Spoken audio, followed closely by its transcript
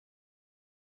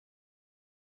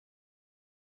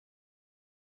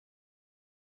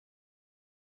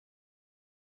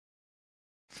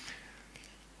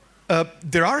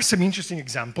There are some interesting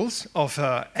examples of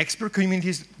expert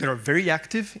communities that are very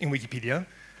active in Wikipedia.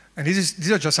 And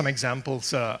these are just some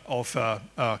examples of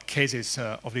cases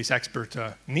of these expert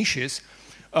niches.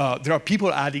 There are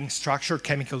people adding structured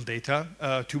chemical data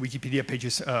to Wikipedia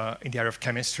pages in the area of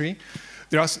chemistry.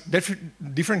 There are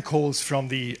different calls from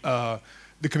the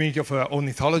community of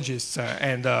ornithologists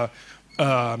and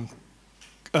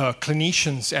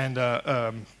clinicians. And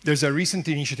there's a recent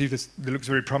initiative that looks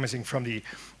very promising from the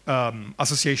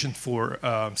Association for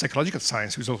Psychological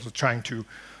Science, who's also trying to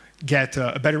get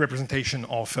a better representation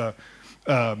of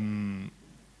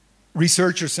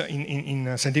researchers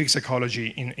in scientific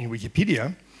psychology in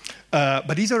Wikipedia.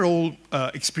 But these are all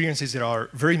experiences that are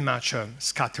very much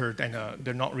scattered, and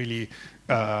they're not really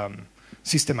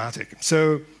systematic.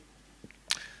 So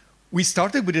we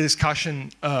started with a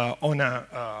discussion on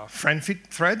a friendfit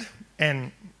thread,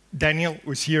 and Daniel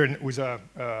was here and was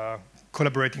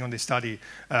collaborating on this study,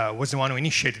 was the one who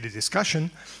initiated the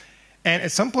discussion. And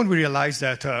at some point we realized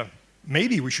that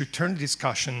maybe we should turn the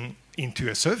discussion into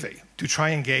a survey to try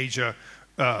and engage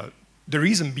the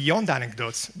reason beyond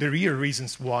anecdotes, the real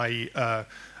reasons why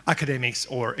academics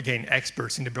or, again,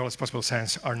 experts in the broadest possible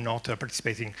sense are not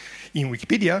participating in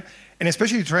Wikipedia, and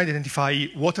especially to try and identify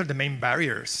what are the main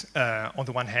barriers on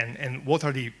the one hand, and what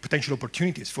are the potential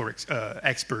opportunities for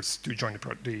experts to join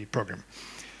the program.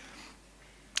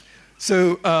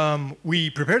 So we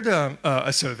prepared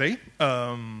a survey.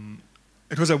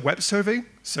 It was a web survey,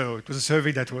 so it was a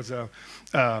survey that was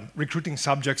recruiting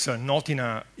subjects not in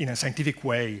a scientific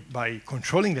way by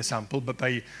controlling the sample, but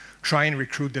by trying to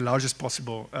recruit the largest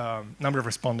possible number of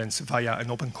respondents via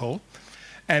an open call.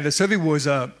 And the survey was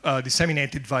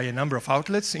disseminated via a number of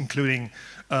outlets, including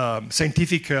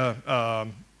scientific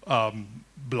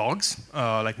blogs,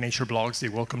 like Nature blogs, the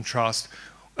Wellcome Trust,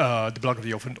 the blog of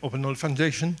the Open Knowledge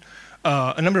Foundation,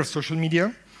 a number of social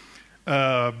media,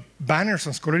 banners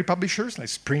on scholarly publishers like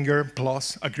Springer,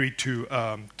 PLOS agreed to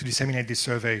disseminate this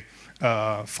survey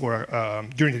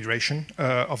during the duration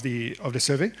of the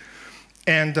survey,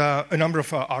 and a number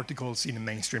of articles in the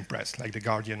mainstream press like The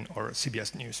Guardian or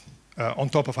CBS News, on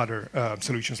top of other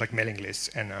solutions like mailing lists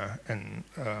and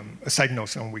side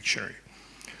notes on Wiktionary.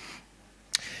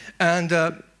 And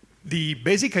the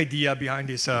basic idea behind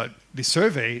this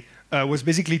survey was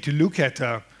basically to look at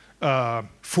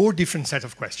 4 different sets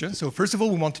of questions. So first of all,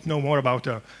 we wanted to know more about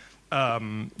the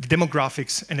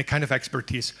demographics and the kind of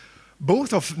expertise,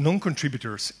 both of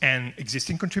non-contributors and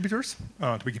existing contributors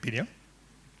to Wikipedia.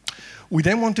 We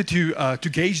then wanted to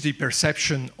gauge the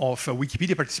perception of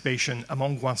Wikipedia participation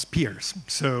among one's peers.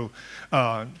 So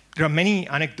there are many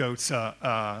anecdotes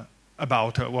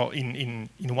about, well, in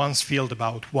one's field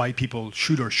about why people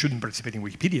should or shouldn't participate in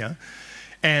Wikipedia.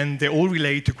 And they all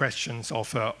relate to questions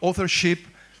of authorship,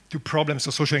 to problems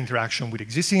of social interaction with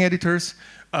existing editors,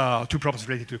 to problems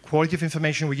related to the quality of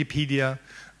information in Wikipedia.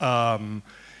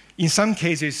 In some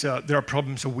cases, there are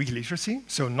problems of wiki literacy,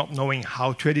 so not knowing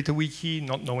how to edit a wiki,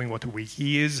 not knowing what a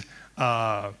wiki is.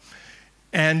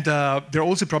 And there are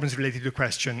also problems related to the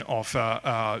question of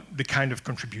the kind of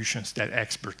contributions that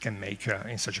experts can make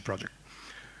in such a project.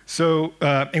 So,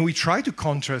 and we try to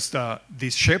contrast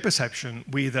this shared perception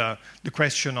with the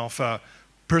question of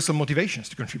personal motivations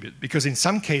to contribute, because in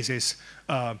some cases,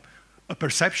 a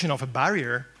perception of a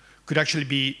barrier could actually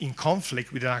be in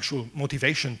conflict with an actual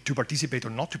motivation to participate or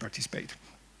not to participate.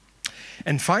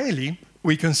 And finally,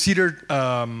 we considered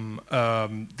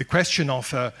the question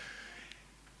of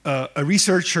a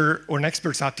researcher or an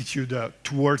expert's attitude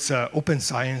towards open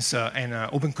science and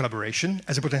open collaboration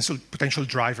as a potential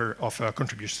driver of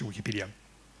contributions to Wikipedia.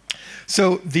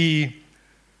 So the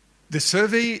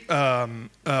survey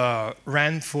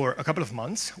ran for a couple of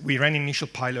months. We ran an initial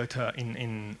pilot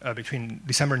between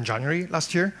December and January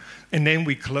last year, and then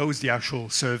we closed the actual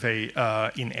survey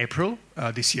in April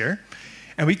this year.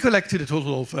 And we collected a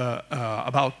total of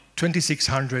about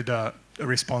 2,600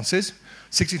 responses,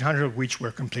 1,600 of which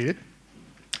were completed.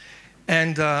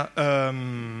 And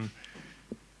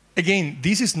again,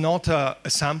 this is not a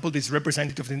sample that is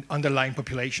representative of the underlying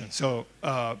population. So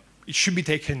it should be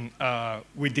taken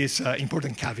with this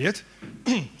important caveat.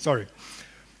 Sorry.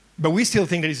 But we still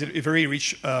think that it's a very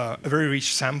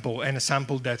rich sample, and a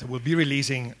sample that we'll be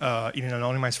releasing in an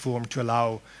anonymized form to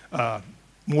allow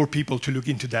more people to look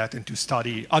into that and to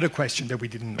study other questions that we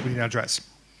didn't address.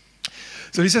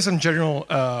 So these are some general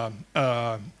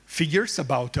figures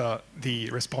about the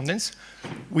respondents.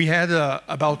 We had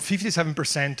about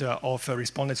 57% of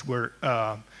respondents were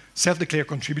self-declared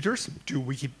contributors to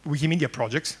Wikimedia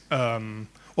projects,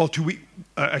 well, to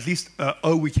at least a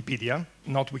Wikipedia,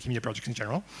 not Wikimedia projects in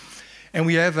general. And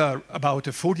we have about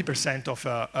 40% of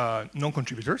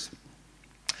non-contributors.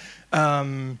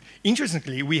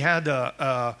 Interestingly, we had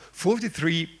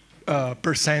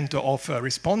 43% of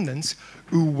respondents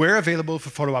who were available for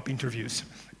follow-up interviews.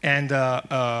 And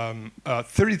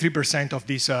 33% of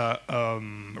these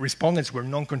respondents were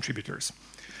non-contributors.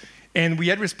 And we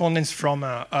had respondents from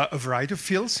a variety of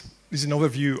fields. This is an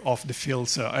overview of the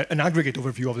fields, an aggregate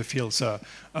overview of the fields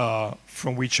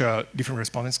from which different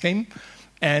respondents came.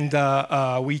 And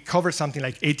we covered something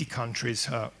like 80 countries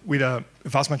with a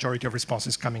vast majority of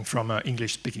responses coming from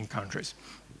English-speaking countries.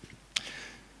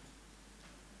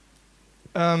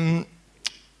 There's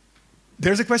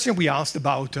a question we asked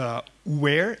about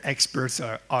where experts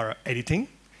are editing.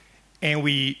 And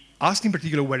we asked in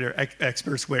particular whether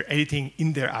experts were editing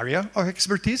in their area of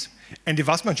expertise. And the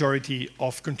vast majority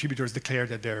of contributors declared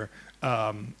that they're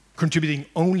contributing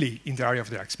only in the area of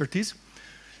their expertise.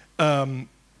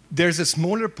 There's a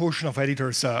smaller portion of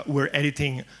editors who are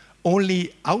editing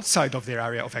only outside of their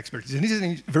area of expertise. And this is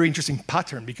a very interesting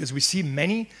pattern because we see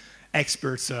many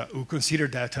experts who consider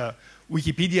that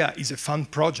Wikipedia is a fun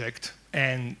project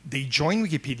and they join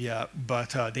Wikipedia,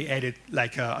 but they edit,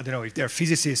 like, I don't know, if they're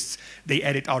physicists, they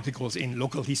edit articles in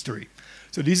local history.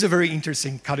 So this is a very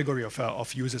interesting category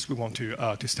of users we want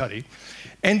to study.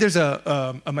 And there's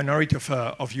a minority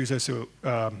of users who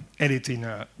edit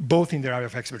both in their area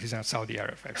of expertise and outside the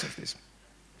area of expertise.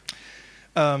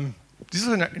 This is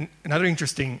another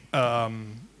interesting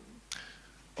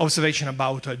observation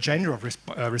about gender of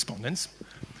respondents.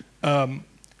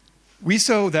 We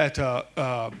saw that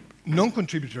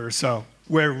non-contributors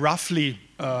were roughly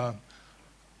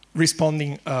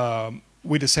responding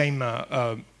with the same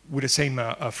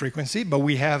frequency, but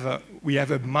we have a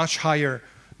much higher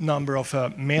number of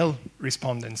male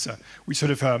respondents, which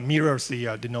sort of mirrors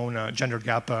the known gender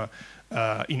gap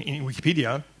in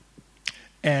Wikipedia.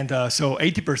 And so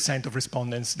 80% of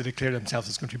respondents that declare themselves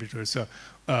as contributors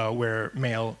were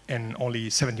male, and only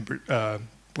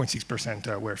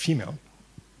 70.6% were female.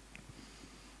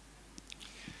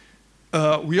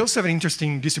 We also have an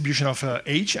interesting distribution of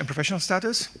age and professional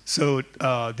status. So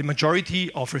the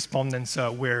majority of respondents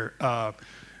were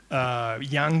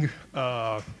young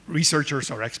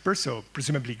researchers or experts, so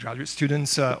presumably graduate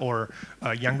students or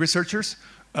young researchers.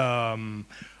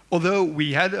 Although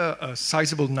we had a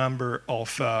sizable number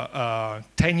of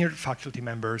tenured faculty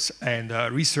members and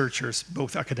researchers,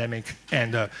 both academic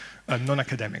and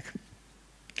non-academic,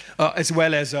 as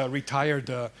well as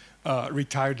retired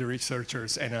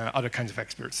researchers and other kinds of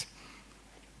experts.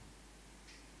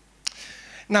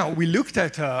 Now, we looked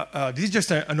at, this is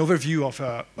just an overview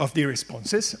of the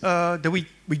responses that we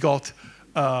got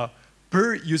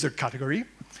per user category.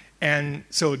 And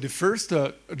so the first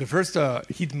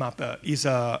heat map is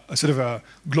a sort of a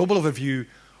global overview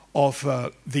of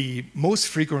the most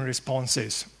frequent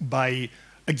responses by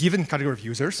a given category of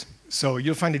users. So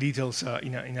you'll find the details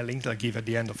in a link that I'll give at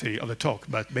the end of the talk.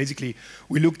 But basically,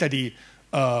 we looked at the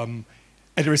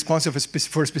response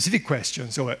for a specific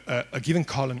question. So a given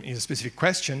column is a specific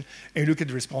question, and we look at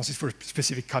the responses for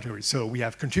specific categories. So we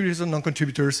have contributors and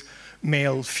non-contributors,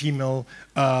 male, female,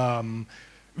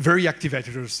 very active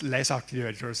editors, less active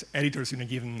editors in a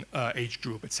given age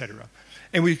group, etc.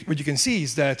 And what you can see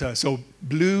is that so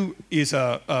blue is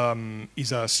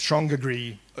a strong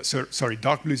agree. Sorry,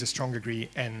 dark blue is a strong agree,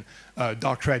 and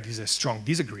dark red is a strong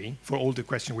disagree for all the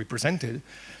questions we presented.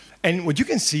 And what you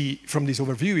can see from this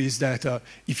overview is that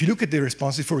if you look at the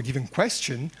responses for a given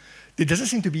question, there doesn't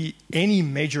seem to be any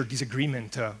major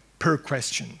disagreement per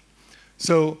question.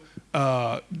 So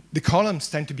the columns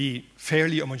tend to be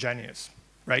fairly homogeneous,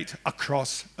 right,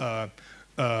 across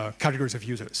categories of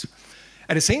users.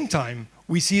 At the same time,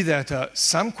 we see that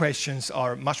some questions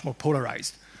are much more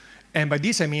polarized. And by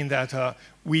this, I mean that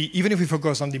even if we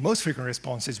focus on the most frequent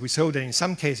responses, we saw that in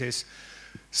some cases,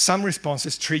 some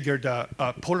responses triggered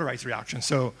a polarized reaction.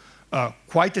 So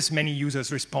quite as many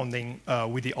users responding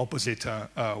with the opposite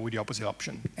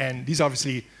option. And this is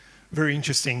obviously very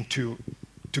interesting to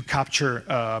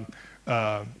capture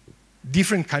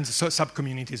different kinds of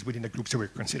sub-communities within the groups that we're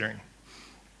considering.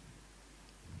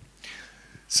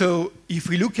 So if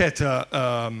we look at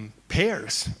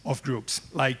pairs of groups,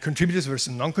 like contributors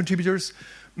versus non-contributors,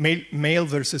 male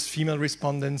versus female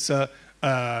respondents,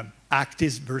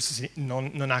 active versus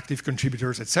non-active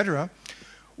contributors, etc.,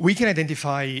 we can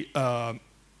identify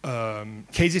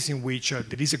cases in which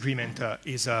the disagreement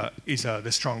is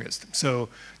the strongest. So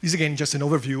this is, again, just an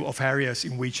overview of areas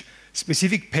in which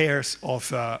specific pairs of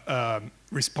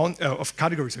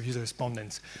categories of user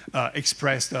respondents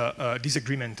expressed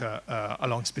disagreement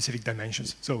along specific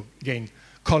dimensions. So again,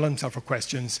 columns are for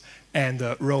questions, and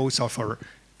rows are for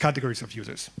categories of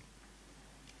users.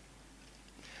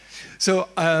 So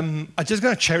I'm just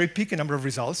going to cherry pick a number of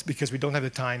results because we don't have the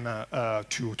time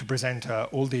to present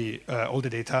all the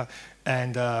data,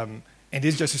 and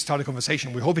this is just to start a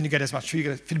conversation. We're hoping to get as much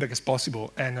feedback as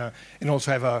possible, and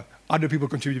also have other people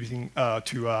contributing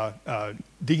to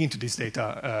dig into this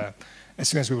data as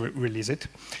soon as we release it.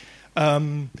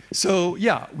 So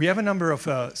yeah, we have a number of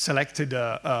selected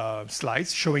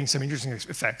slides showing some interesting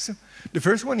effects. The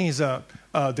first one is the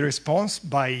response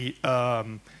by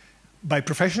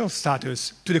professional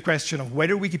status to the question of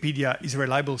whether Wikipedia is a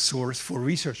reliable source for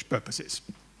research purposes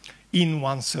in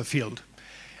one's field.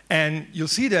 And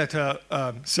you'll see that,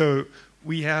 so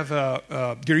we have,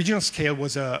 the original scale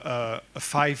was a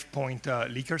 5-point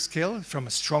Likert scale, from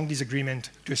a strong disagreement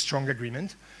to a strong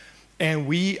agreement. And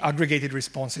we aggregated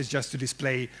responses just to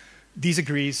display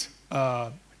disagrees,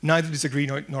 neither disagree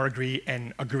nor agree,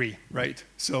 and agree, right?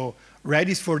 So red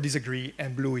is for disagree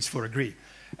and blue is for agree.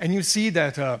 And you see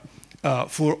that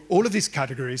for all of these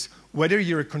categories, whether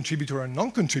you're a contributor or a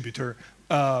non-contributor,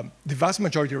 the vast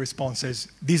majority of responses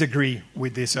disagree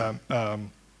with this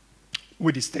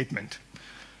statement.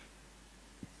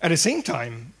 At the same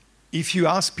time, if you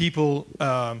ask people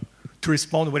to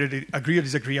respond whether they agree or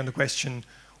disagree on the question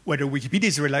whether Wikipedia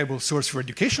is a reliable source for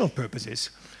educational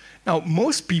purposes, now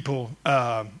most people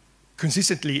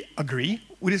consistently agree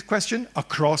with this question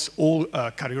across all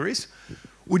categories,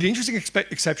 with the interesting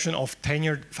exception of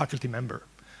tenured faculty member,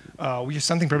 which is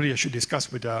something probably I should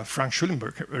discuss with Frank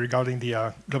Schulenberg regarding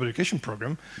the Global Education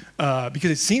Program,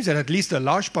 because it seems that at least a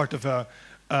large part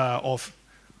of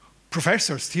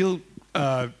professors still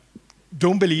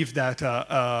don't believe that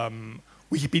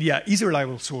Wikipedia is a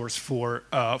reliable source for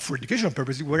educational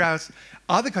purposes, whereas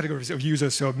other categories of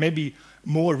users, so maybe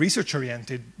more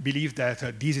research-oriented, believe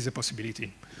that this is a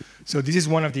possibility. So this is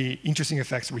one of the interesting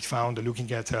effects we found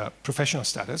looking at professional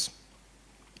status.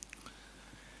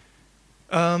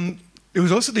 There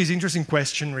was also this interesting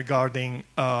question regarding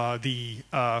the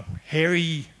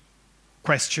hairy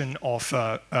question of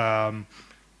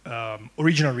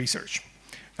original research.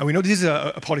 And we know this is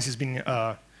a policy that's been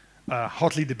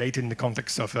hotly debated in the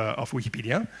context of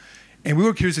Wikipedia. And we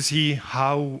were curious to see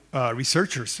how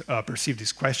researchers perceive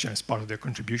this question as part of their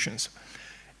contributions.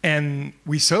 And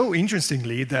we saw,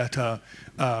 interestingly, that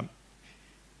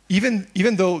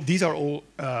even though these are all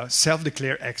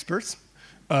self-declared experts,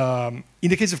 in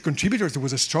the case of contributors, there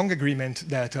was a strong agreement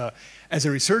that as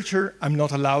a researcher, I'm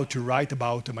not allowed to write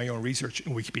about my own research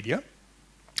in Wikipedia.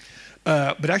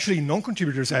 But actually,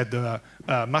 non-contributors had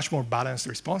much more balanced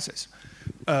responses,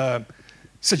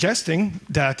 suggesting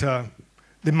that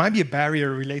there might be a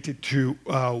barrier related to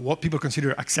what people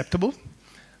consider acceptable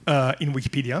in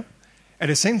Wikipedia. At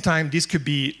the same time, this could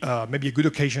be maybe a good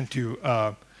occasion to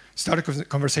start a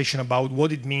conversation about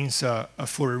what it means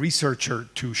for a researcher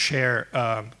to share,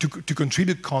 to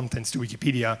contribute contents to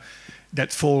Wikipedia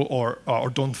that fall or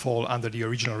don't fall under the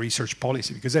original research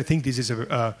policy, because I think this is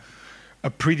a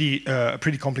pretty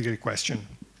complicated question.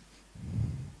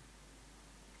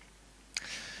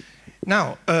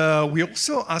 Now, we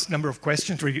also asked a number of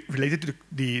questions related to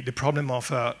the problem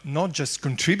of not just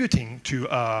contributing to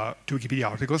Wikipedia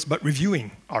articles, but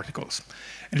reviewing articles.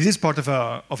 And this is part of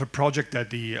a project that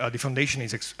the foundation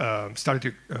is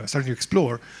starting to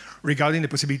explore regarding the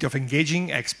possibility of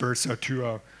engaging experts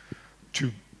to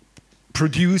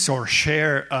produce or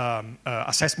share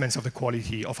assessments of the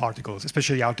quality of articles,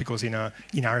 especially articles in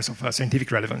areas of scientific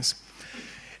relevance.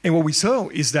 And what we saw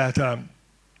is that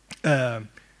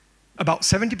about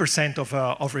 70%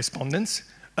 of respondents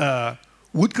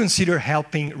would consider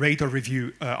helping rate or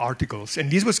review articles.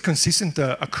 And this was consistent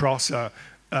across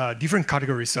different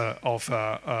categories of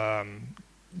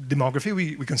demography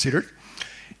we considered.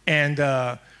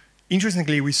 And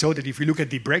interestingly, we saw that if we look at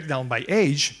the breakdown by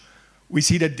age, we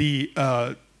see that the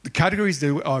categories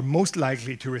that are most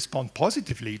likely to respond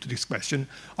positively to this question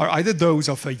are either those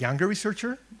of a younger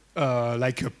researcher,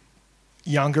 like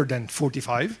younger than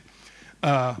 45,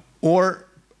 or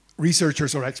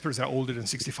researchers or experts that are older than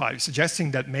 65,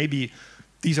 suggesting that maybe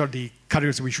these are the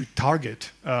categories we should target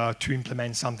to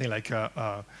implement something like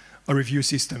a review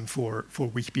system for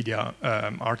Wikipedia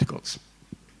articles.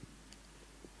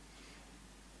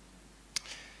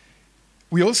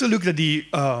 We also looked at the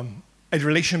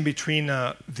relation between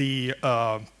the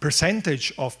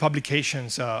percentage of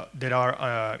publications that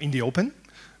are in the open.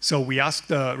 So we asked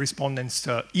the respondents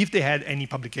if they had any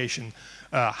publication,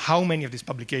 how many of these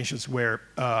publications were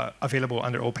available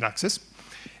under open access.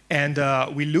 And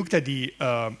we looked at the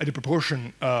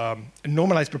proportion, a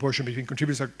normalized proportion between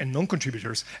contributors and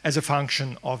non-contributors as a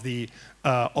function of the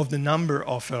number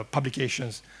of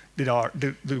publications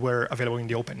that were available in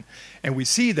the open. And we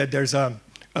see that there's a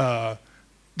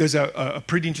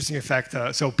pretty interesting effect.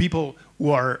 So people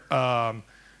who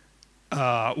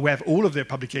have all of their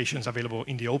publications available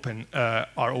in the open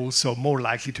are also more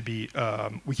likely to be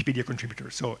Wikipedia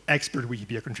contributors, so expert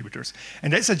Wikipedia contributors.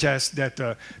 And that suggests that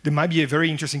there might be a very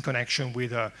interesting connection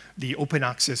with the open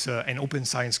access and open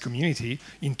science community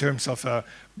in terms of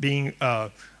being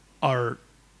our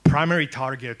primary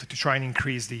target to try and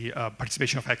increase the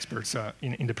participation of experts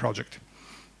in the project.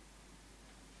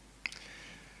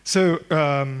 So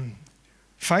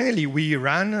finally, we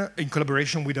ran, in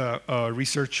collaboration with a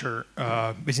researcher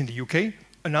based in the UK,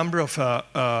 a number of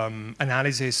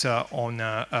analyses on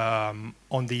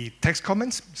the text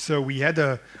comments. So we had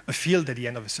a field at the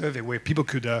end of the survey where people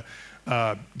could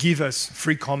give us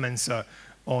free comments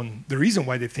on the reason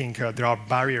why they think there are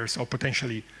barriers or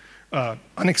potentially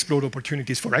unexplored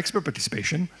opportunities for expert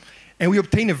participation. And we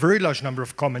obtained a very large number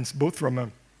of comments, both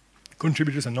from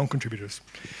contributors and non-contributors.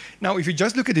 Now, if you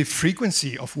just look at the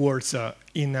frequency of words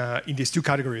in these two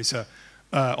categories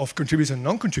of contributors and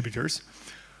non-contributors,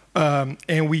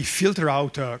 and we filter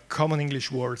out common English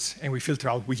words, and we filter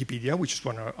out Wikipedia, which is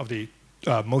one of the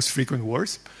most frequent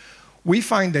words, we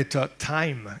find that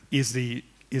time is the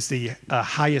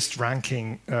highest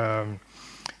ranking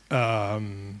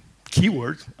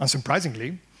keyword,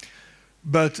 unsurprisingly.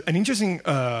 But an interesting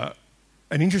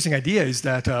idea is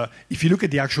that if you look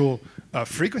at the actual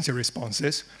frequency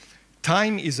responses,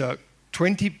 time is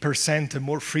 20%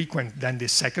 more frequent than the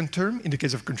second term in the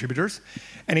case of contributors,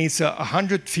 and it's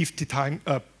 150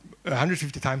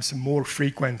 times more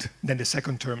frequent than the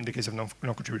second term in the case of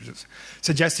non-contributors,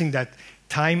 suggesting that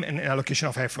time and allocation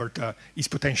of effort is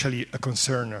potentially a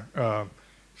concern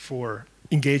for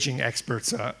engaging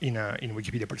experts in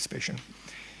Wikipedia participation.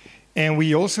 And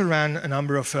we also ran a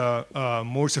number of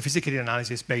more sophisticated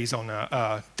analyses based on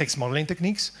text modeling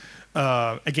techniques,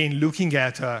 again, looking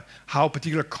at how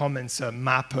particular comments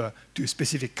map to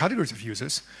specific categories of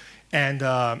users. And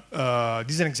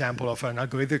this is an example of an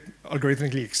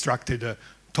algorithmically extracted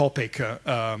topic.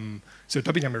 So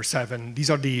topic number 7, these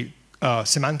are the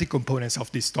semantic components of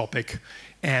this topic.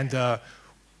 And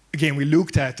again, we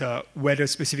looked at whether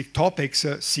specific topics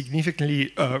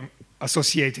significantly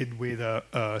associated with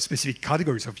specific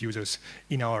categories of users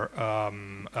in our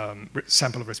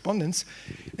sample of respondents.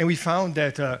 And we found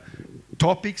that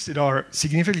topics that are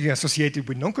significantly associated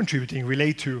with non-contributing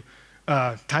relate to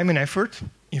time and effort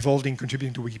involved in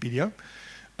contributing to Wikipedia,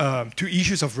 to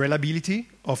issues of reliability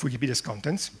of Wikipedia's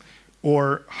contents,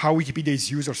 or how Wikipedia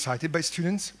is used or cited by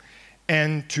students,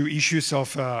 and to issues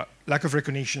of lack of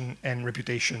recognition and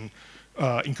reputation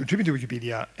in contributing to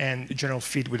Wikipedia and the general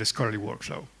fit with the scholarly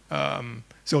workflow.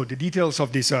 So the details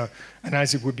of this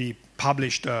analysis would be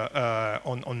published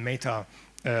on Meta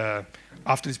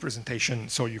after this presentation,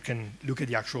 so you can look at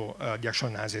the actual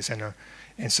analysis and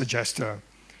suggest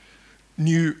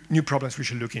new problems we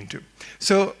should look into.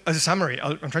 So as a summary,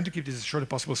 I'm trying to keep this as short as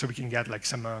possible so we can get like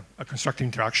some a constructive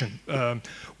interaction.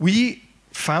 We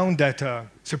found that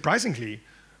surprisingly,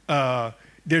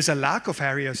 there's a lack of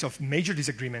areas of major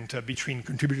disagreement between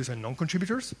contributors and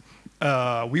non-contributors.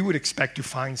 We would expect to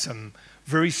find some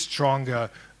very strong,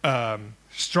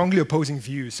 strongly opposing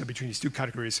views between these two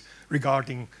categories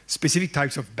regarding specific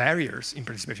types of barriers in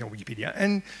participation in Wikipedia.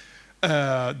 And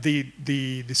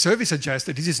the survey suggests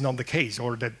that this is not the case,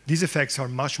 or that these effects are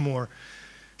much more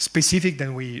specific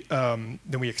than we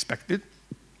expected.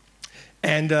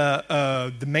 And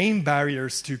the main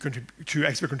barriers to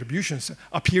expert contributions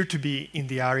appear to be in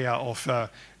the area of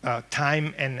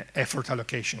time and effort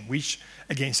allocation, which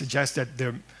again suggests that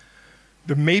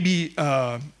there may be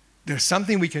there's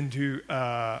something we can do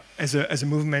as a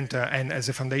movement and as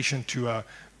a foundation to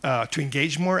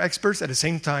engage more experts. At the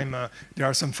same time, there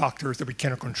are some factors that we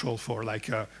cannot control for, like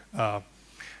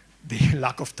the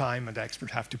lack of time that the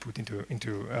experts have to put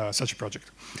into such a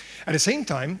project. At the same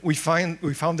time, we found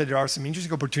that there are some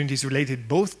interesting opportunities related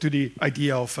both to the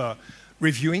idea of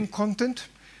reviewing content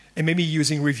and maybe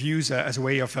using reviews as a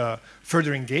way of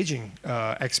further engaging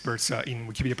experts in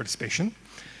Wikipedia participation.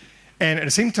 And at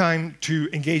the same time, to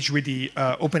engage with the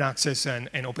open access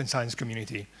and open science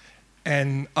community.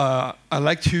 And I'd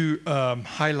like to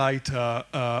highlight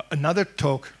another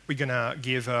talk we're going to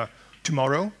give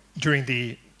tomorrow during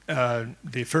the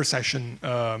first session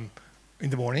in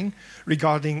the morning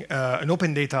regarding an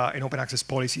open data and open access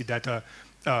policy that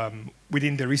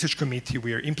within the research committee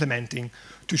we are implementing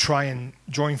to try and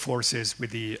join forces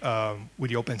with the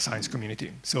open science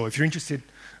community. So if you're interested,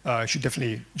 you should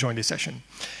definitely join this session.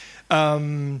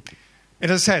 And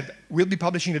as I said, we'll be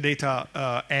publishing the data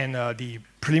and the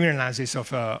preliminary analysis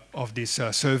of this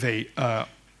survey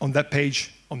on that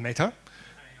page on Meta.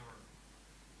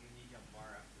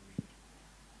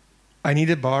 I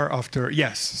need a bar after,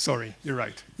 yes, sorry, you're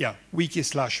right. Yeah,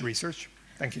 wiki/research,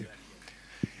 thank you.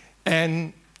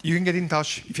 And you can get in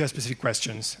touch if you have specific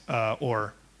questions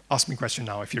or ask me a question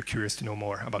now if you're curious to know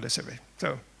more about the survey.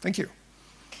 So, thank you.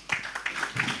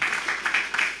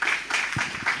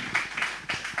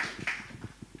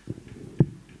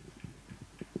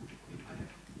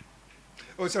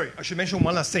 Oh, sorry, I should mention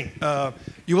one last thing.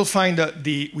 You will find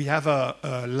we have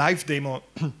a live demo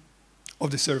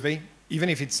of the survey. Even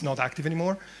if it's not active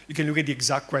anymore, you can look at the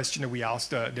exact question that we asked.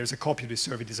 There's a copy of the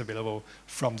survey that is available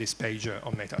from this page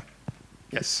on Meta.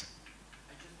 Yes?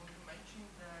 I just want to mention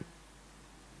that,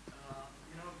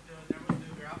 there was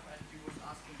the graph and he was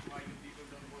asking why the people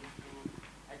don't want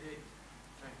to edit.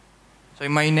 So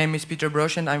my name is Peter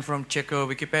Brosch and I'm from Czech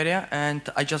Wikipedia, and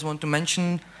I just want to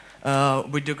mention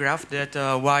with the graph that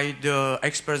why the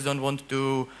experts don't want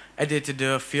to edit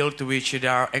the field which they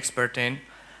are expert in.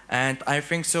 And I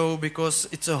think so because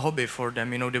it's a hobby for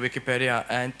them, the Wikipedia.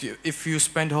 And if you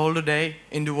spend all the day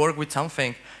in the work with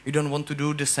something, you don't want to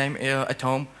do the same at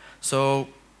home. So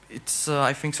it's,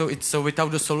 I think so, it's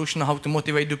without the solution how to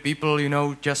motivate the people,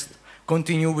 just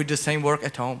continue with the same work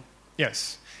at home.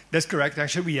 Yes, that's correct.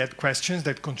 Actually, we had questions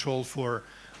that control for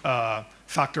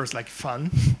factors like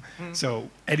fun. So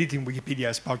editing Wikipedia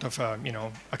as part of,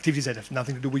 activities that have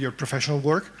nothing to do with your professional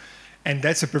work. And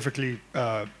that's a perfectly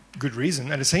good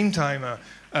reason. At the same time,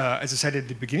 as I said at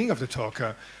the beginning of the talk,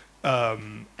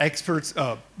 experts,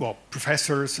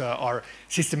 professors are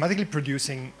systematically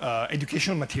producing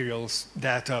educational materials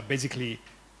that basically,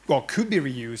 could be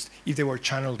reused if they were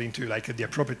channeled into the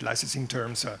appropriate licensing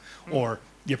terms or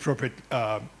the appropriate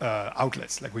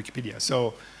outlets like Wikipedia.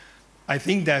 So I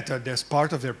think that there's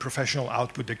part of their professional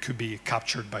output that could be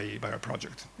captured by our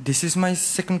project. This is my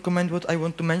second comment, what I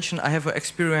want to mention. I have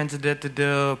experience that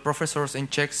the professors in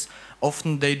Czechs,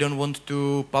 often they don't want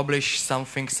to publish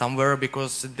something somewhere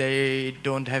because they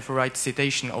don't have the right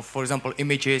citation of, for example,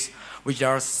 images which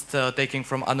are taken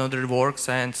from another works,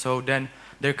 and so then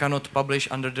they cannot publish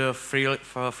under the free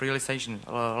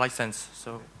license.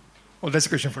 So. Well, that's a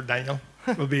question for Daniel.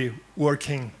 We'll be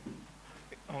working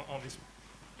on this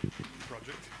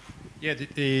project. Yeah,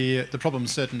 the problem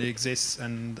certainly exists,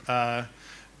 and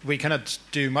we cannot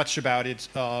do much about it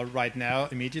right now,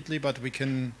 immediately, but we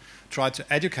can try to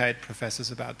educate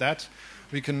professors about that.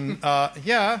 We can,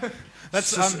 yeah. That's,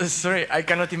 sorry, I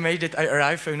cannot imagine that I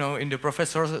arrive, in the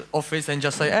professor's office and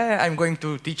just say, hey, I'm going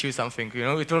to teach you something,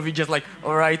 It will be just like,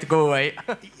 all right, go away.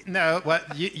 No, well,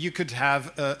 you could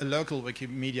have a local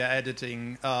Wikimedia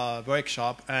editing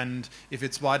workshop, and if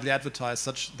it's widely advertised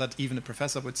such that even a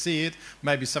professor would see it,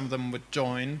 maybe some of them would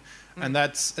join. And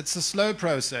it's a slow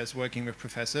process working with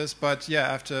professors, but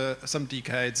yeah, after some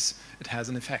decades, it has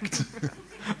an effect.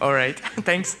 All right,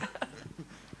 thanks.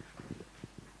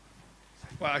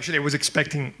 Well, actually, I was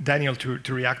expecting Daniel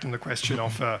to react on the question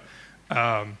of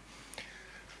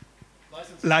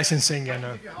licensing and.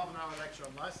 I'll give you half an hour lecture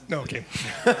on licensing. No, okay.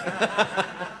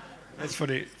 That's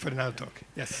for another talk.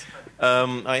 Yes.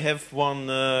 I have one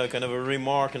kind of a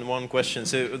remark and one question.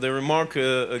 So the remark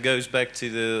goes back to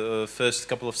the first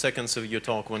couple of seconds of your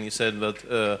talk when you said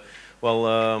that,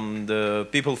 the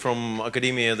people from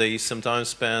academia, they sometimes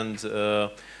spend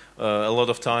a lot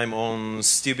of time on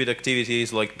stupid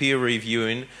activities like peer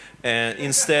reviewing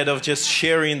instead of just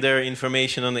sharing their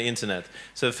information on the internet.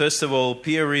 So first of all,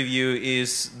 peer review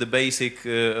is the basic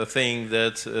thing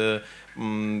that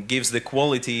gives the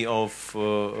quality of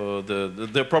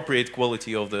the appropriate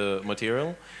quality of the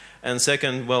material. And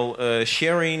second,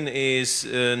 sharing is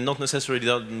not necessarily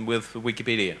done with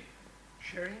Wikipedia.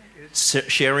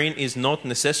 Sharing is not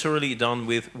necessarily done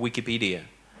with Wikipedia.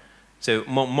 So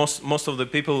most of the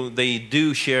people, they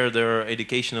do share their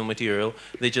educational material.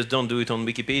 They just don't do it on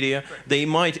Wikipedia. Right. They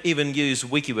might even use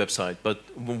wiki website, but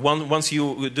once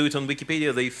you do it on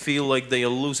Wikipedia, they feel like they are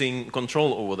losing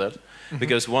control over that. Mm-hmm.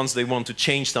 Because once they want to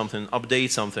change something, update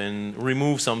something,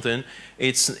 remove something,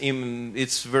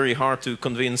 it's very hard to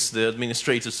convince the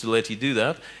administrators to let you do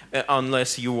that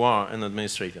unless you are an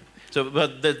administrator. So,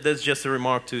 but that's just a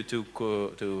remark to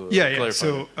clarify. Yeah.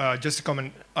 So just a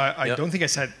comment. I don't think I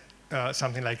said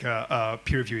something like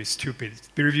peer review is stupid.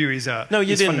 Peer review is no,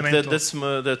 you didn't.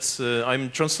 That's I'm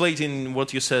translating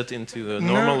what you said into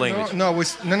normal language. No.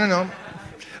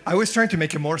 I was trying to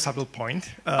make a more subtle point.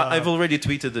 I've already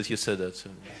tweeted that you said that. So.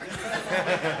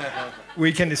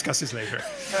 We can discuss this later.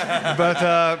 But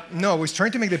no, I was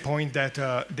trying to make the point that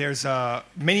there's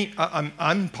many.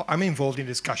 I'm involved in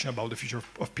discussion about the future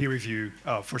of peer review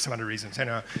for some other reasons, and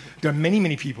there are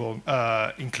many people,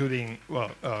 including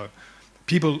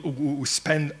people who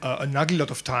spend an ugly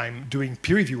lot of time doing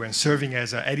peer review and serving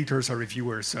as editors or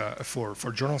reviewers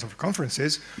for journals or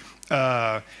conferences,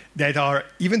 that are,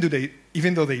 even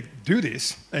though they do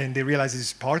this and they realize this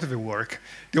is part of the work,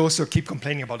 they also keep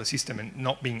complaining about the system and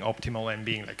not being optimal and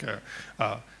being like a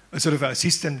sort of a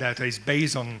system that is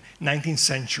based on 19th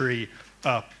century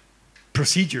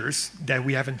procedures that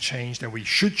we haven't changed and we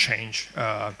should change,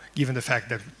 given the fact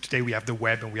that today we have the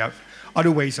web and we have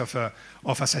other ways of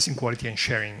assessing quality and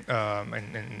sharing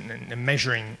and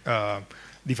measuring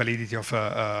the validity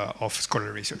of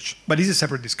scholarly research. But this is a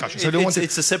separate discussion. So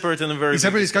it's a separate and a very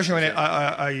separate discussion.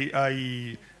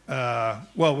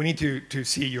 Well, we need to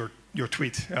see your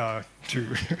tweet to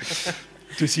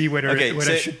to see whether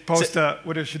I should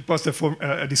post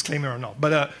a disclaimer or not.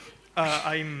 But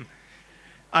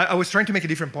I was trying to make a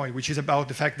different point, which is about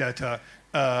the fact that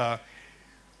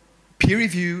peer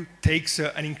review takes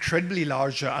an incredibly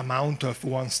large amount of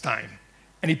one's time,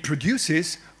 and it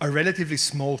produces a relatively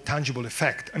small tangible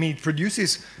effect. I mean, it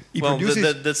produces...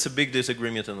 that's a big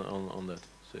disagreement on that.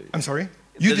 So I'm sorry?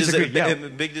 You disagree? A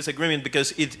big disagreement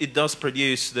because it does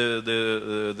produce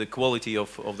the quality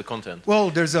of the content. Well,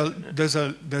 there is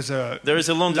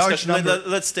a long discussion. Number.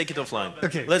 Let's take it offline.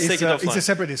 Okay, let's take it offline. It's a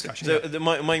separate discussion. So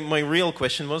my real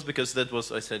question was, because that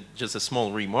was, I said, just a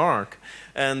small remark,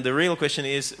 and the real question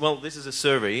is, well, this is a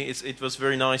survey. It was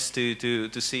very nice to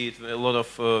see it, a lot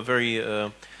of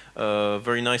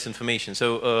very nice information.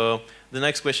 So the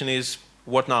next question is,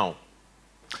 what now?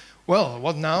 Well,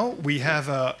 what now? We have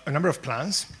a number of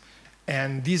plans,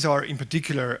 and these are in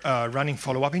particular running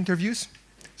follow-up interviews.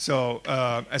 So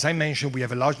as I mentioned, we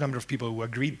have a large number of people who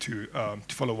agreed to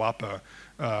follow up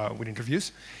with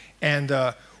interviews. And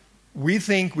we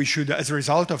think we should, as a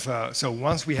result of, so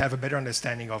once we have a better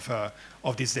understanding of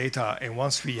this data, and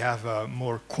once we have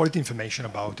more quality information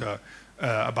about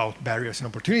barriers and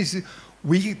opportunities,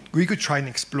 we could try and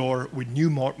explore with new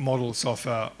models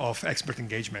of expert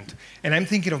engagement. And I'm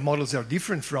thinking of models that are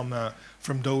different from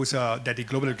those that the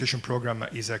Global Education Program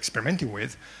is experimenting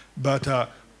with, but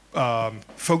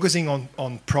focusing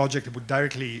on projects that would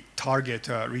directly target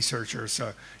researchers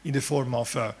in the form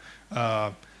of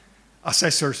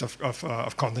assessors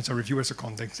of contents or reviewers of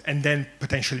contents, and then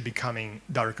potentially becoming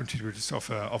direct contributors of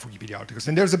Wikipedia articles.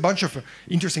 And there's a bunch of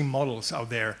interesting models out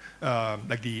there,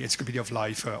 like the Encyclopedia of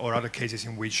Life or other cases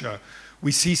in which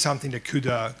we see something that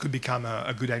could become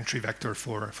a good entry vector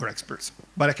for experts.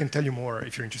 But I can tell you more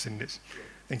if you're interested in this.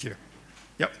 Thank you.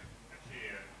 Yep.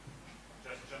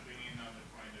 Just jumping in on the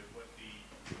point of what the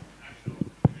actual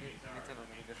communities are.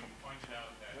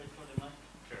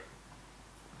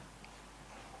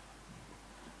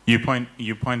 You pointed out that...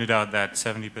 You pointed out that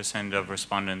 70% of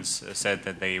respondents said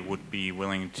that they would be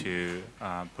willing to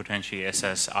potentially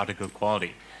assess article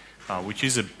quality, which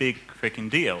is a big freaking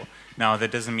deal. Now,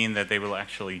 that doesn't mean that they will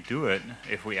actually do it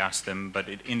if we ask them, but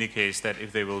it indicates that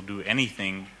if they will do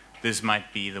anything, this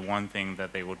might be the one thing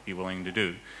that they would be willing to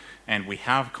do. And we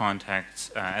have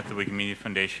contacts at the Wikimedia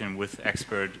Foundation with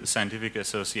expert scientific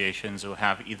associations who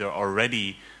have either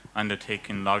already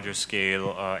undertaken larger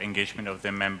scale engagement of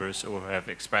their members or have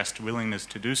expressed willingness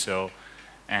to do so.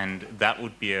 And that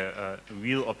would be a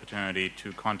real opportunity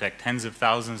to contact tens of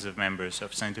thousands of members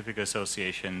of scientific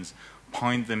associations,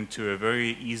 point them to a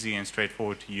very easy and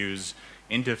straightforward to use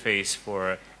interface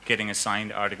for getting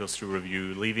assigned articles to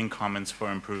review, leaving comments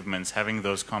for improvements, having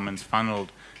those comments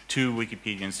funneled to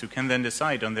Wikipedians who can then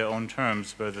decide on their own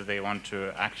terms whether they want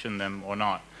to action them or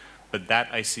not. But that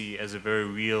I see as a very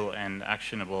real and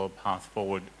actionable path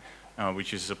forward,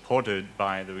 which is supported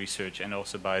by the research and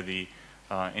also by the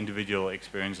individual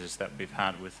experiences that we've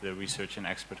had with the research and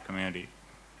expert community.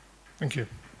 Thank you.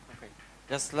 Okay.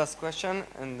 Just last question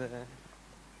and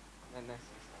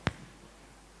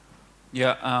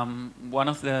Yeah, one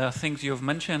of the things you've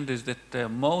mentioned is that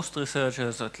most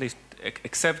researchers, at least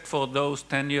except for those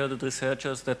tenured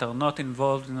researchers that are not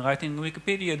involved in writing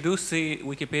Wikipedia, do see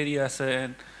Wikipedia as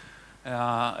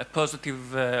a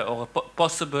positive or a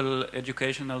possible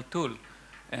educational tool.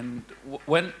 And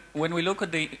when we look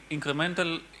at the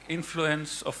incremental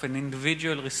influence of an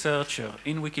individual researcher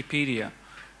in Wikipedia,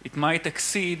 it might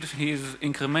exceed his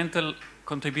incremental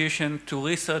contribution to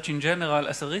research in general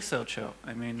as a researcher.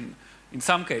 I mean, in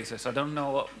some cases, I don't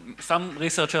know, some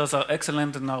researchers are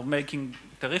excellent and are making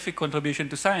terrific contribution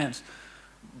to science,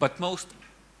 but most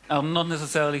are not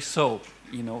necessarily so.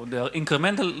 You know, their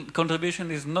incremental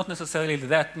contribution is not necessarily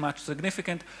that much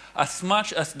significant as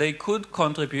much as they could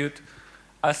contribute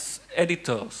as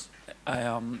editors.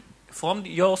 From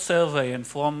your survey and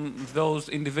from those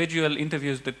individual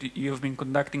interviews that you've been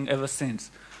conducting ever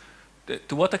since,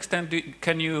 to what extent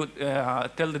can you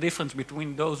tell the difference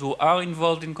between those who are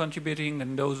involved in contributing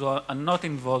and those who are not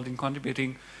involved in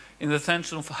contributing, in the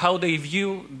sense of how they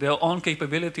view their own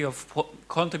capability of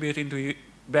contributing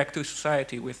back to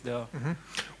society with the...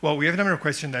 Well, we have a number of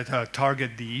questions that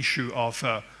target the issue of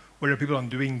whether people are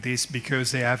doing this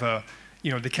because they have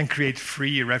they can create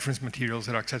free reference materials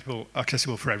that are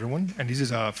accessible for everyone, and this is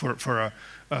for a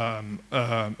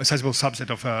sizable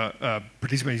subset of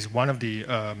participants is one of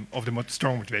the most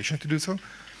strong motivations to do so.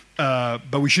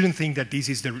 But we shouldn't think that this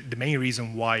is the main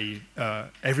reason why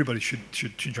everybody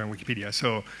should join Wikipedia.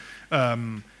 So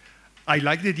I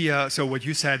like the idea. So what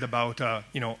you said about a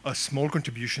small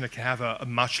contribution that can have a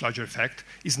much larger effect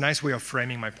is a nice way of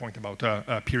framing my point about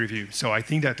peer review. So I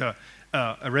think that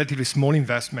a relatively small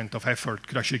investment of effort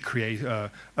could actually create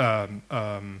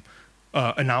an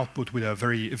output with a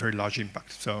very, very large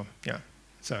impact. So yeah,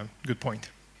 it's a good point.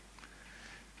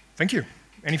 Thank you.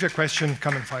 Any further question,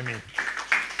 come and find me.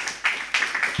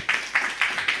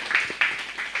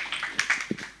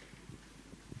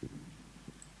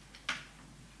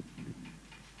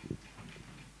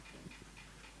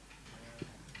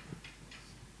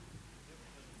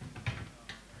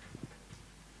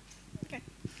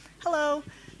 Hello.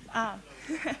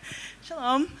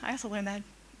 Shalom. I also learned that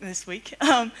this week.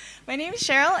 My name is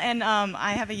Cheryl, and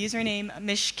I have a username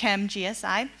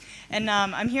MishChemGSI. And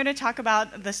I'm here to talk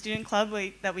about the student club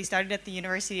that we started at the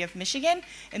University of Michigan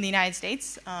in the United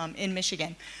States, in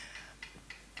Michigan.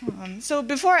 So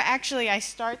before I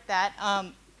start that,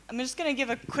 I'm just going to give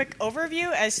a quick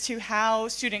overview as to how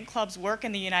student clubs work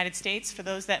in the United States for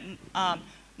those that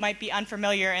might be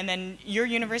unfamiliar, and then your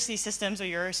university systems or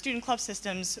your student club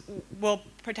systems will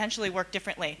potentially work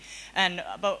differently.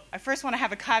 But I first want to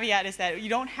have a caveat is that you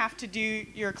don't have to do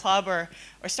your club or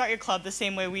start your club the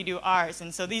same way we do ours.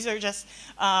 And so these are just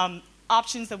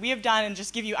options that we have done and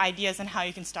just give you ideas on how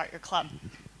you can start your club.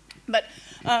 But,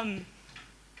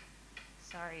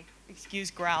 sorry, excuse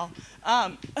growl.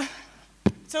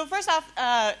 So first off,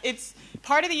 it's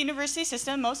part of the university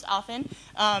system most often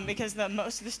because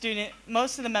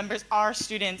most of the members are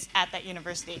students at that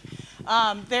university.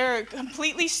 They're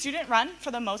completely student-run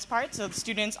for the most part, so the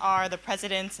students are the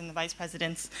presidents and the vice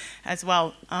presidents as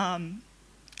well.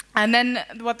 And then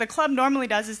what the club normally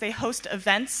does is they host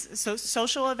events, so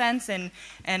social events and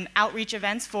outreach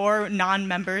events for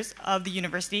non-members of the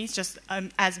university, just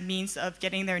as a means of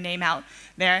getting their name out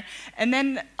there. And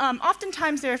then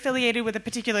oftentimes they're affiliated with a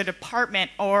particular department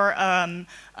or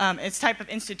its type of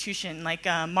institution, like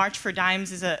March for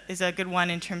Dimes is a good one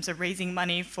in terms of raising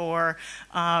money for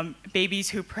babies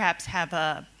who perhaps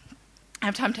have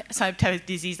some type of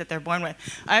disease that they're born with.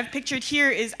 I've pictured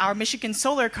here is our Michigan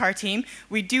Solar Car team.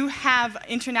 We do have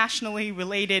internationally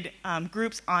related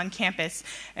groups on campus,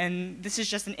 and this is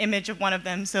just an image of one of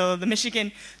them. So the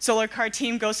Michigan Solar Car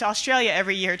team goes to Australia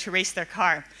every year to race their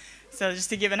car. So just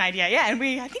to give an idea, yeah, and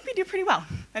I think we do pretty well.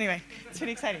 Anyway, it's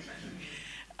pretty exciting.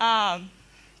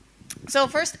 So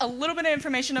first, a little bit of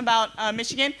information about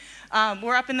Michigan.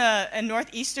 We're up in the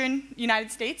northeastern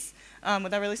United States.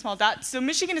 With a really small dot. So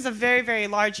Michigan is a very, very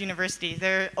large university.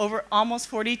 There are over almost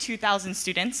 42,000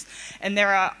 students, and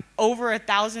there are over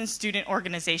 1,000 student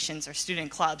organizations or student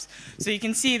clubs. So you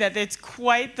can see that it's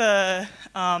quite the,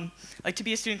 like to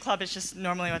be a student club is just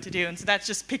normally what to do. And so that's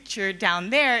just pictured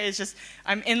down there is just,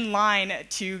 I'm in line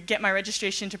to get my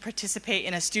registration to participate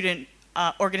in a student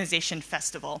organization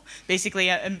festival, basically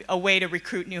a way to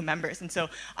recruit new members. And so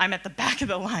I'm at the back of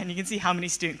the line. You can see how many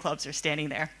student clubs are standing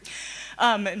there.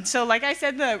 And so like I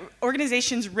said, the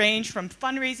organizations range from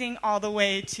fundraising all the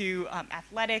way to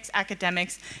athletics,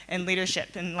 academics, and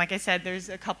leadership. And like I said, there's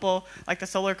a couple, like the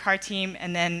Solar Car team,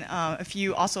 and then a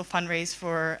few also fundraise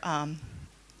for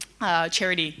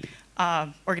charity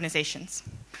organizations.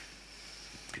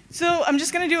 So I'm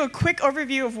just going to do a quick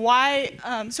overview of why,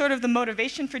 sort of the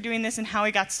motivation for doing this and how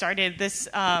we got started. This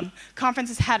conference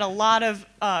has had a lot of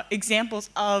examples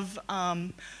of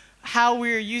how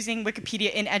we're using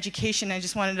Wikipedia in education. I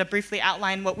just wanted to briefly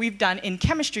outline what we've done in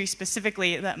chemistry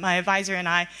specifically, that my advisor and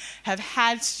I have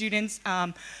had students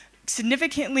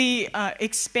significantly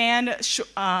expand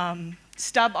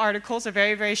stub articles, or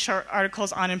very, very short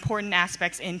articles on important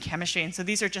aspects in chemistry. And so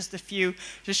these are just a few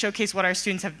to showcase what our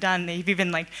students have done. They've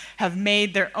even have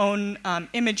made their own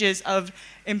images of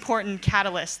important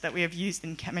catalysts that we have used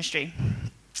in chemistry.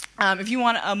 If you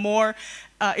want a more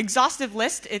exhaustive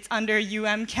list, it's under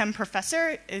Chem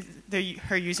Professor is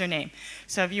her username.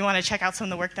 So if you want to check out some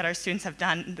of the work that our students have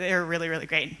done, they're really, really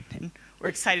great. And we're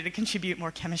excited to contribute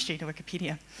more chemistry to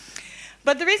Wikipedia.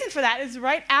 But the reason for that is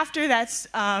right after that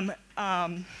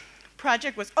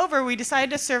project was over, we decided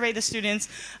to survey the students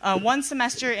 1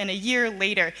 semester and a year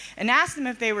later and ask them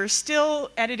if they were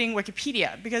still editing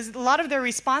Wikipedia, because a lot of their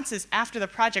responses after the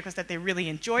project was that they really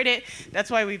enjoyed it. That's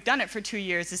why we've done it for 2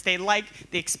 years, is they like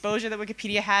the exposure that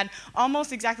Wikipedia had,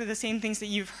 almost exactly the same things that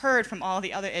you've heard from all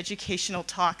the other educational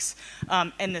talks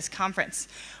in this conference.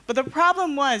 But the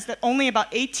problem was that only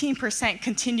about 18%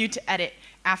 continued to edit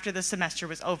after the semester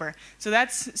was over.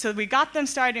 So we got them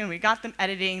started and we got them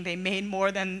editing. They made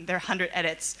more than their 100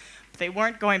 edits. But they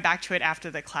weren't going back to it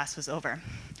after the class was over.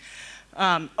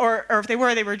 Or if they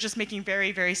were just making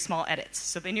very, very small edits.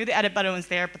 So they knew the edit button was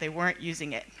there, but they weren't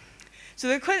using it. So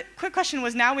the quick question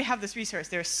was, now we have this resource.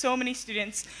 There are so many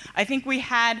students. I think we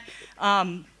had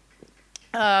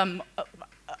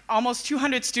almost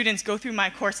 200 students go through my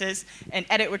courses and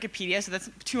edit Wikipedia, so that's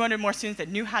 200 more students that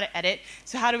knew how to edit.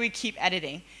 So how do we keep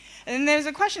editing? And then there's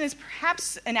a question, is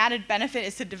perhaps an added benefit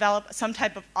is to develop some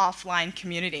type of offline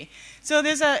community. So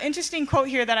there's an interesting quote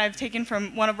here that I've taken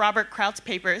from one of Robert Kraut's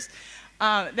papers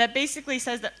that basically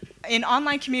says that in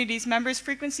online communities, members'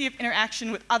 frequency of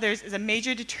interaction with others is a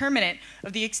major determinant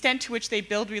of the extent to which they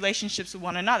build relationships with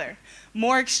one another.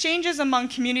 More exchanges among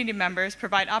community members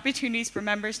provide opportunities for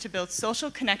members to build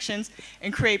social connections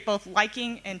and create both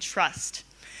liking and trust.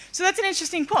 So that's an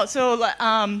interesting quote. So,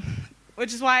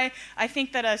 which is why I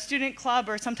think that a student club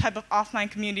or some type of offline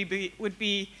community would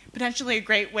be potentially a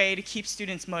great way to keep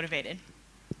students motivated.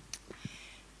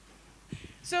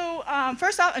 So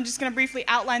first off, I'm just going to briefly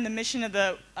outline the mission of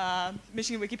the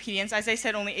Michigan Wikipedians. As I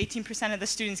said, only 18% of the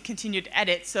students continued to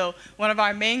edit. So one of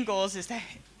our main goals is to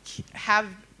have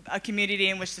a community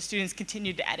in which the students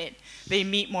continue to edit. They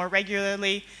meet more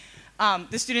regularly.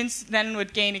 The students then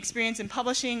would gain experience in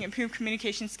publishing, improve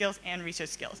communication skills, and research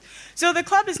skills. So the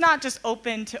club is not just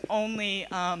open to only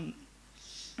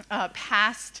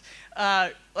past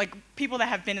like people that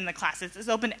have been in the classes. It's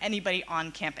open to anybody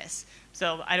on campus.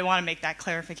 So I want to make that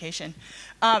clarification.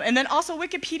 And then also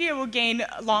Wikipedia will gain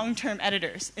long-term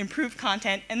editors, improve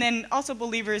content, and then also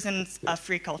believers in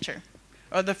free culture,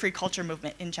 or the free culture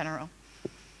movement in general.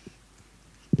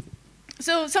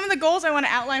 So some of the goals I want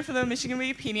to outline for the Michigan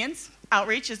Wikipedians.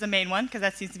 Outreach is the main one, because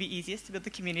that seems to be easiest to build the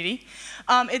community.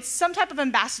 It's some type of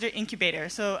ambassador incubator.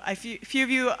 So a few of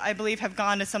you, I believe, have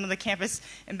gone to some of the campus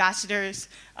ambassadors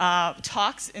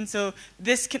talks. And so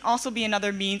this can also be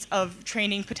another means of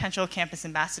training potential campus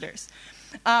ambassadors.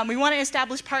 We want to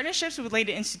establish partnerships with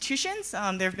related institutions.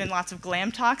 There have been lots of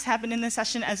GLAM talks happen in this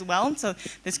session as well. So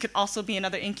this could also be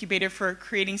another incubator for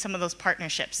creating some of those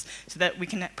partnerships so that we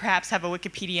can perhaps have a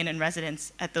Wikipedian in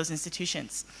residence at those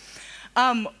institutions.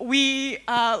 We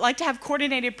like to have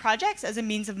coordinated projects as a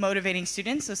means of motivating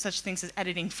students, so such things as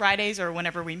editing Fridays or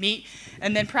whenever we meet,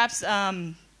 and then perhaps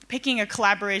picking a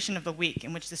collaboration of the week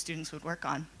in which the students would work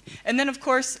on. And then, of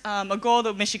course, a goal of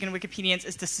the Michigan Wikipedians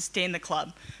is to sustain the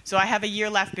club. So I have a year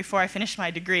left before I finish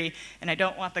my degree, and I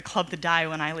don't want the club to die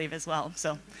when I leave as well.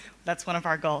 So that's one of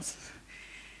our goals.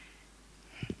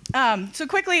 So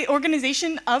quickly,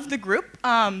 organization of the group.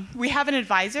 We have an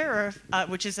advisor,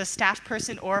 which is a staff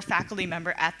person or a faculty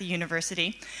member at the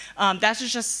university.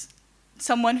 That's just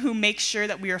someone who makes sure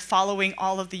that we are following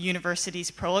all of the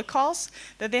university's protocols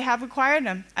that they have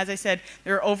required. As I said,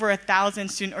 there are over 1,000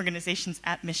 student organizations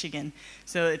at Michigan,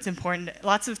 so it's important,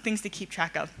 lots of things to keep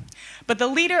track of. But the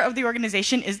leader of the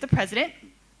organization is the president.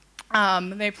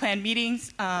 They plan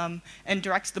meetings and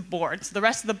directs the board. So the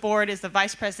rest of the board is the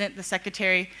vice president, the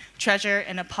secretary, treasurer,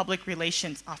 and a public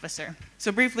relations officer.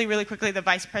 So briefly, really quickly, the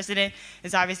vice president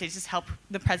is obviously just help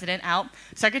the president out.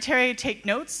 Secretary take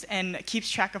notes and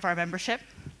keeps track of our membership.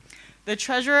 The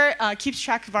treasurer keeps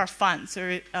track of our funds,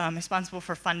 so responsible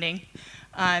for funding.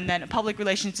 And then public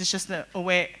relations is just a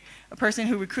person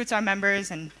who recruits our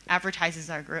members and advertises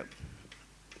our group.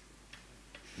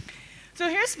 So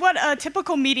here's what a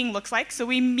typical meeting looks like. So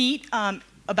we meet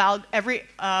about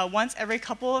once every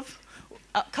couple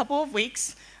of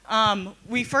weeks.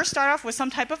 We first start off with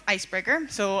some type of icebreaker.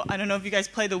 So I don't know if you guys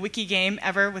play the wiki game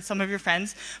ever with some of your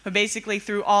friends, but basically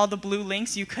through all the blue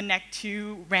links, you connect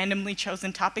to randomly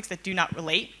chosen topics that do not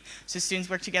relate. So students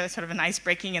work together, sort of an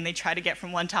icebreaking, and they try to get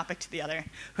from one topic to the other.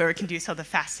 Whoever can do so the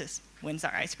fastest wins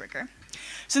our icebreaker.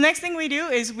 So the next thing we do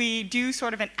is we do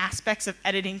sort of an aspects of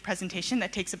editing presentation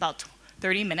that takes about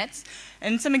 30 minutes.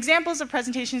 And some examples of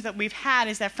presentations that we've had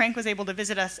is that Frank was able to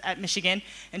visit us at Michigan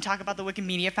and talk about the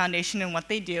Wikimedia Foundation and what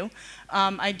they do.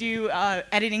 I do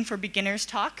editing for beginners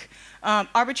talk.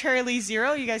 Arbitrarily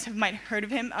Zero, you guys might have heard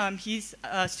of him. He's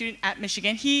a student at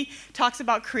Michigan. He talks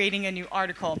about creating a new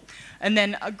article. And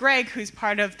then Greg, who's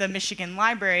part of the Michigan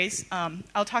Libraries,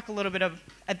 I'll talk a little bit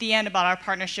at the end about our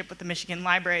partnership with the Michigan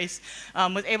Libraries,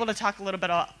 was able to talk a little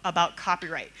bit about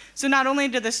copyright. So not only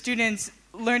do the students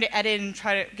learn to edit and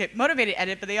try to get motivated to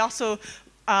edit, but they also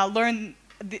learn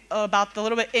about the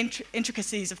little bit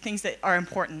intricacies of things that are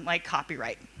important, like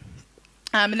copyright.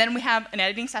 And then we have an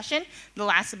editing session that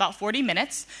lasts about 40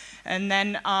 minutes. And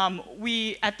then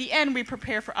at the end, we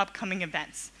prepare for upcoming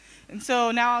events. And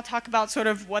so now I'll talk about sort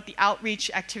of what the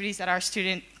outreach activities that our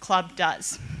student club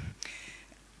does.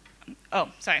 Oh,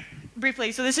 sorry.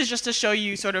 Briefly, so this is just to show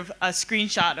you sort of a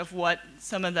screenshot of what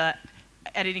some of the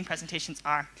editing presentations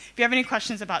are. If you have any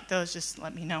questions about those, just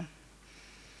let me know.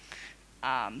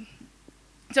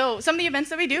 So some of the events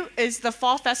that we do is the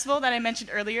fall festival that I mentioned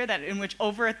earlier, in which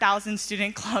over 1,000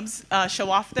 student clubs show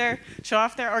off their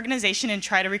organization and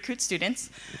try to recruit students.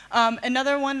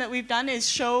 Another one that we've done is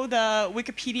show the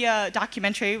Wikipedia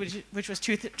documentary, which was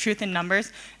Truth in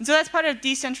Numbers. And so that's part of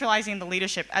decentralizing the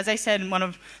leadership. As I said, one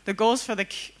of the goals for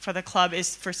the club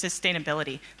is for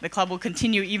sustainability. The club will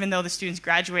continue even though the students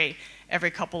graduate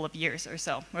every couple of years or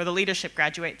so, or the leadership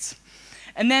graduates.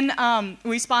 And then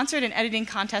we sponsored an editing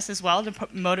contest as well to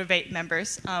motivate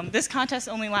members. This contest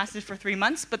only lasted for 3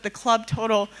 months, but the club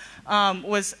total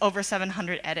was over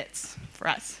 700 edits for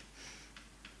us.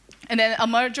 And then a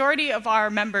majority of our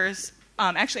members,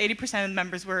 actually 80% of the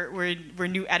members were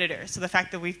new editors. So the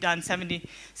fact that we've done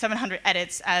 700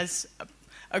 edits as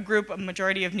a group, a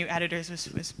majority of new editors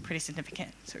was pretty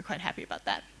significant. So we're quite happy about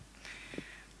that.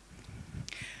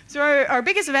 So our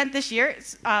biggest event this year,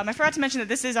 I forgot to mention that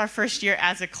this is our first year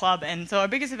as a club, and so our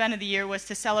biggest event of the year was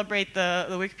to celebrate the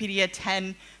Wikipedia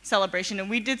 10 celebration, and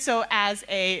we did so as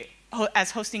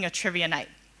hosting a trivia night.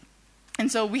 And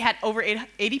so we had over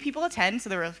 80 people attend, so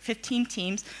there were 15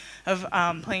 teams of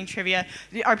playing trivia.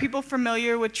 Are people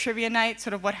familiar with trivia night?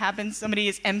 Sort of what happens? Somebody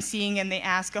is emceeing and they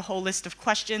ask a whole list of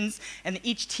questions, and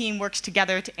each team works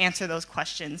together to answer those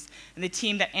questions. And the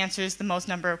team that answers the most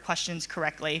number of questions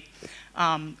correctly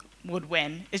would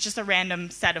win. It's just a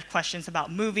random set of questions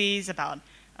about movies, about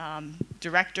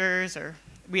directors, or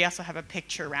we also have a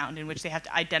picture round in which they have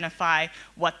to identify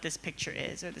what this picture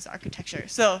is or this architecture.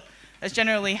 So that's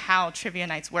generally how trivia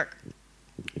nights work.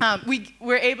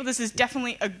 This is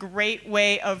definitely a great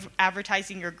way of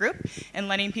advertising your group and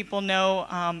letting people know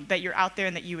that you're out there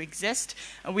and that you exist.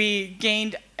 I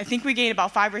think we gained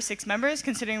about 5 or 6 members,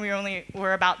 considering we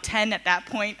were about 10 at that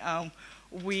point.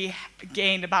 We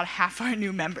gained about half our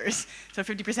new members, so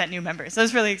 50% new members. So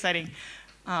it's really exciting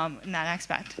in that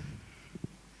aspect.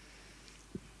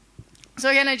 So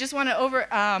again, I just want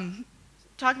to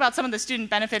talk about some of the student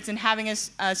benefits in having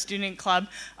a student club.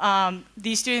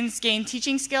 These students gain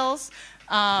teaching skills.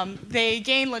 They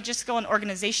gain logistical and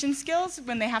organization skills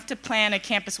when they have to plan a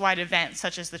campus-wide event,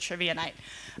 such as the trivia night.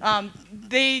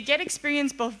 They get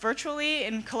experience both virtually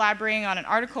in collaborating on an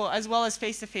article as well as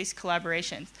face-to-face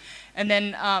collaborations. And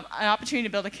then an opportunity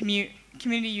to build a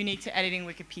community unique to editing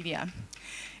Wikipedia.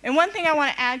 And one thing I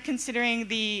want to add, considering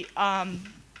the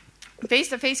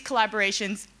face-to-face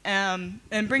collaborations,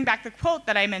 and bring back the quote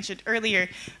that I mentioned earlier.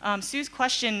 Sue's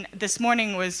question this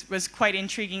morning was quite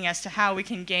intriguing as to how we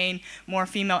can gain more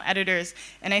female editors.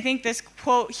 And I think this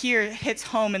quote here hits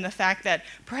home in the fact that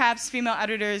perhaps female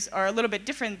editors are a little bit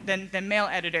different than male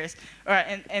editors, or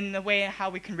in the way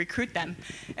how we can recruit them.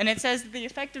 And it says the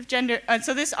effect of gender,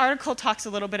 so this article talks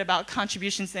a little bit about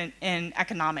contributions in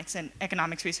economics and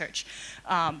economics research.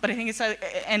 But I think it's,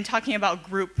 and talking about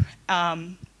group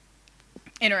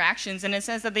interactions, and it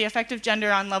says that the effect of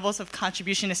gender on levels of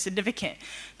contribution is significant.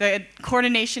 The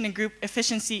coordination and group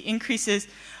efficiency increases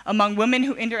among women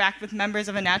who interact with members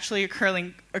of a naturally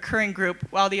occurring group,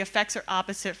 while the effects are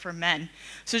opposite for men.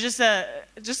 So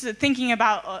just thinking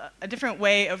about a different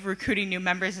way of recruiting new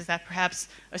members is that perhaps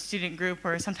a student group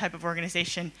or some type of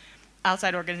organization,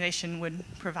 outside organization, would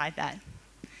provide that.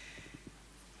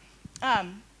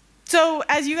 So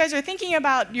as you guys are thinking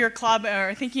about your club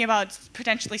or thinking about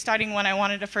potentially starting one, I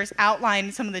wanted to first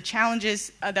outline some of the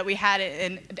challenges that we had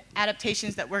and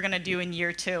adaptations that we're going to do in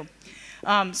year 2.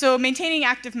 So maintaining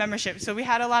active membership. So we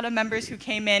had a lot of members who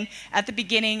came in at the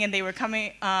beginning, and they were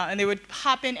coming and they would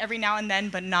hop in every now and then,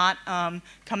 but not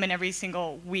come in every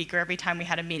single week or every time we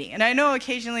had a meeting. And I know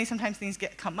occasionally sometimes things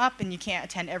come up and you can't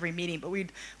attend every meeting, but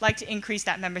we'd like to increase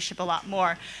that membership a lot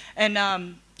more.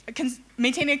 And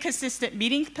maintaining a consistent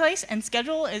meeting place and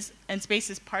schedule and space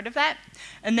is part of that.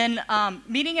 And then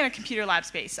meeting in a computer lab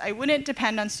space. I wouldn't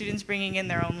depend on students bringing in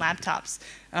their own laptops.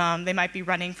 They might be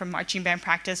running from marching band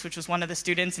practice, which was one of the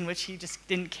students in which he just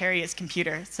didn't carry his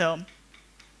computer. So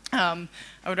I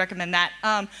would recommend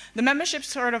that. The membership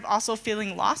sort of also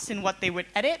feeling lost in what they would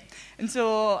edit. And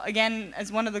so again,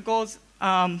 as one of the goals,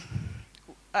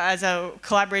 as a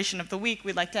collaboration of the week,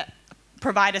 we'd like to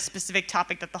provide a specific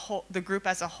topic that the group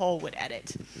as a whole would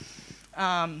edit.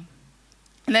 And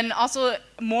then also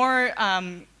more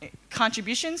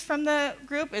contributions from the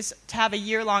group is to have a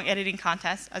year-long editing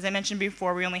contest. As I mentioned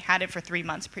before, we only had it for 3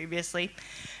 months previously.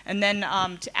 And then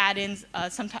to add in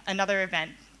another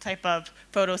event type of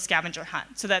photo scavenger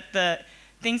hunt so that the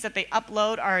things that they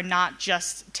upload are not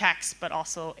just text but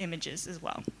also images as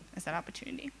well as that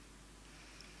opportunity.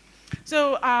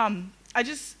 So I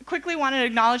just quickly wanted to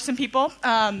acknowledge some people.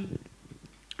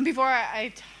 Before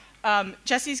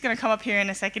Jessie's going to come up here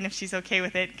in a second if she's okay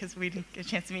with it, because we didn't get a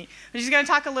chance to meet. But she's going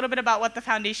to talk a little bit about what the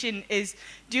foundation is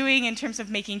doing in terms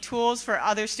of making tools for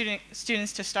other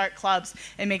students to start clubs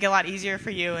and make it a lot easier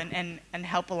for you and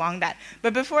help along that.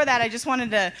 But before that, I just wanted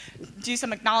to do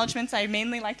some acknowledgments. I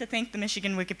mainly like to thank the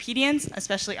Michigan Wikipedians,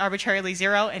 especially Arbitrarily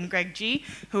Zero and Greg G,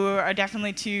 who are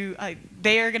definitely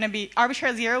they are going to be,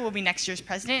 Arbitrarily Zero will be next year's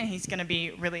president, and he's going to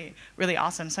be really, really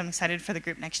awesome. So I'm excited for the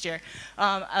group next year.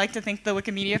 I like to thank the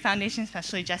Wikimedia Foundation,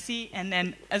 especially Jesse, and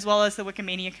then as well as the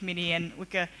Wikimania Committee and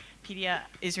Wikipedia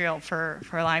Israel for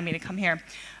allowing me to come here.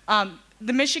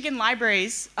 The Michigan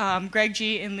Libraries, Greg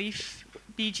G and Leaf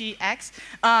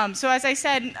BGX. So as I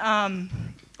said,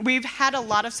 we've had a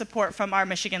lot of support from our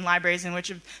Michigan libraries in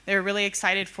which they're really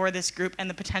excited for this group and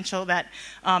the potential that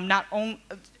not only,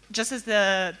 just as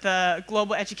the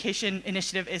Global Education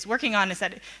Initiative is working on, is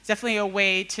that it's definitely a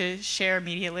way to share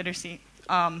media literacy.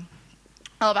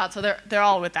 All about, so they're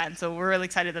all with that, and so we're really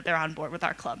excited that they're on board with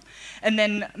our club. And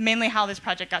then mainly how this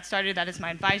project got started, that is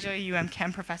my advisor,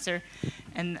 Chem professor,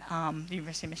 and the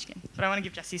University of Michigan. But I want to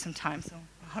give Jesse some time, so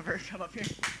I'll have her come up here.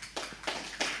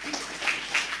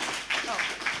 Oh.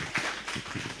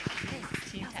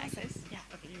 Team taxes? Yeah,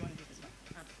 okay, you want to do this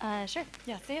one? Sure,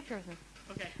 yeah, stay up here with me.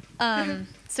 Okay.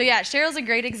 So yeah, Cheryl's a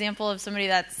great example of somebody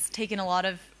that's taken a lot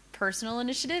of personal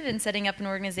initiative in setting up an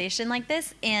organization like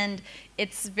this, and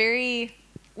it's very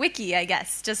wiki, I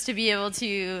guess, just to be able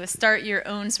to start your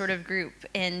own sort of group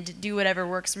and do whatever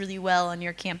works really well on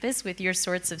your campus with your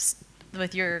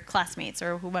with your classmates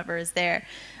or whoever is there.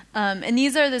 And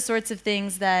these are the sorts of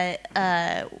things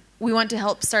that we want to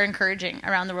help start encouraging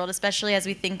around the world, especially as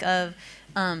we think of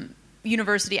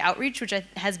university outreach, which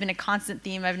has been a constant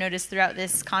theme I've noticed throughout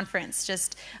this conference.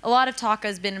 Just a lot of talk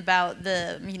has been about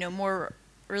the more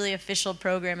really official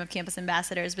program of campus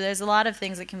ambassadors, but there's a lot of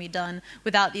things that can be done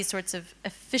without these sorts of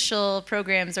official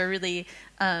programs or really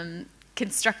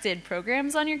constructed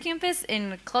programs on your campus,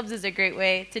 and clubs is a great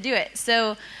way to do it.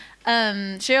 So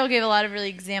Cheryl gave a lot of really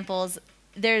examples.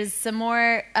 There's some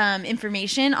more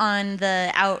information on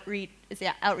the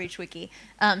Outreach Wiki.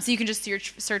 So you can just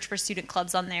search for student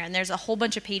clubs on there, and there's a whole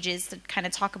bunch of pages that kind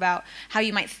of talk about how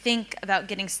you might think about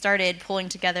getting started pulling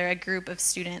together a group of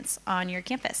students on your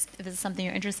campus, if this is something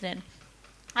you're interested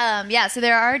in. So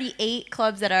there are already 8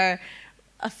 clubs that are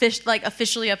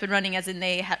officially up and running, as in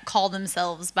they call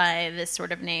themselves by this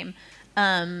sort of name.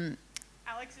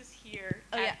 Alex is here.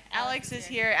 Alex is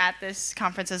here at this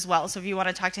conference as well. So if you want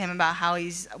to talk to him about how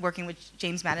he's working with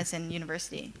James Madison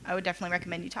University, I would definitely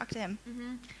recommend you talk to him.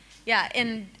 Mm-hmm. Yeah,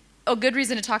 and a good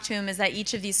reason to talk to him is that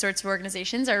each of these sorts of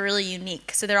organizations are really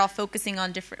unique. So they're all focusing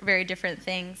on very different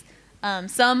things.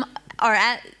 Some are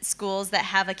at schools that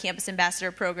have a campus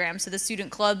ambassador program. So the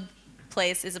student club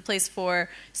place is a place for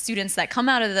students that come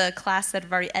out of the class that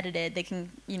have already edited. They can,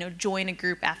 join a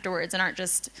group afterwards and aren't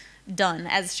just done,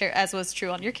 as was true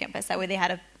on your campus. That way they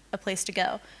had a place to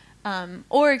go.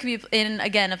 Or it could be,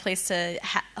 a place to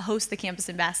host the campus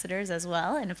ambassadors as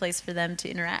well, and a place for them to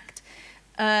interact.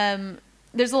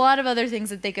 There's a lot of other things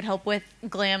that they could help with.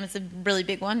 GLAM is a really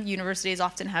big one. Universities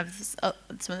often have some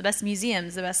of the best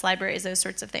museums, the best libraries, those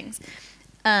sorts of things.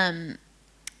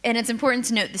 And it's important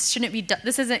to note this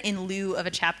isn't in lieu of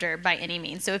a chapter by any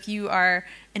means. So if you are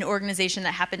an organization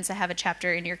that happens to have a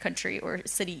chapter in your country or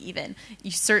city even,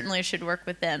 you certainly should work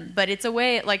with them. But it's a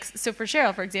way, so for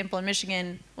Cheryl, for example, in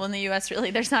Michigan, in the U.S. really,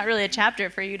 there's not really a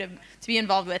chapter for you to be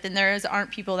involved with, and there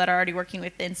aren't people that are already working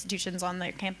with institutions on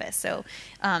their campus. So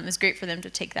it's great for them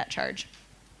to take that charge.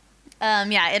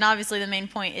 And obviously the main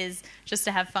point is just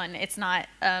to have fun. It's not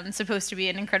supposed to be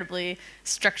an incredibly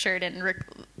structured and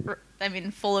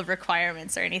full of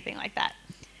requirements or anything like that.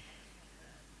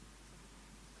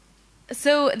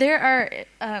 So there are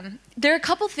a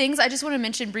couple things I just want to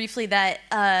mention briefly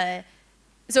that.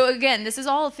 So again, this is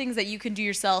all things that you can do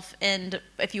yourself, and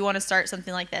if you want to start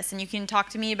something like this, and you can talk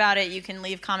to me about it, you can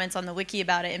leave comments on the wiki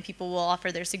about it, and people will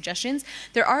offer their suggestions.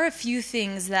 There are a few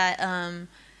things that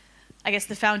I guess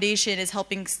the foundation is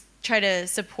helping try to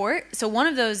support. So one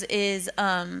of those is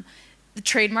the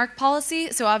trademark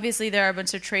policy. So obviously there are a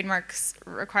bunch of trademarks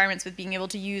requirements with being able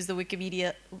to use the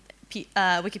Wikipedia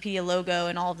logo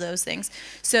and all of those things.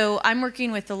 So I'm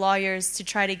working with the lawyers to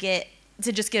try to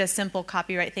just get a simple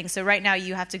copyright thing. So right now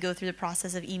you have to go through the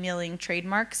process of emailing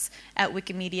trademarks at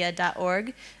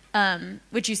wikimedia.org,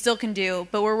 which you still can do,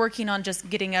 but we're working on just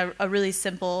getting a really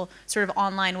simple sort of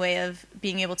online way of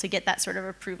being able to get that sort of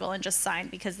approval and just sign,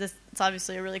 because it's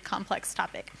obviously a really complex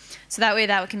topic. So that way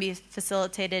that can be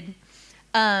facilitated.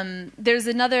 There's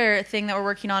another thing that we're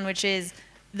working on, which is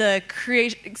the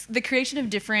creation of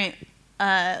different,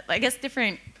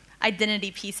 different identity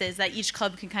pieces that each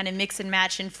club can kind of mix and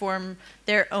match and form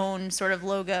their own sort of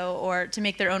logo, or to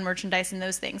make their own merchandise and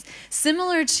those things.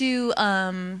 Similar to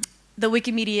the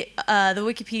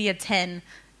Wikipedia 10.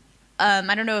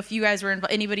 I don't know if you guys were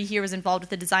anybody here was involved with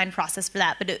the design process for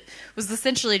that, but it was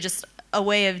essentially just a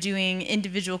way of doing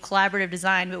individual collaborative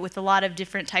design, but with a lot of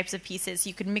different types of pieces.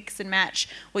 You could mix and match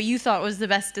what you thought was the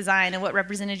best design and what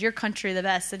represented your country the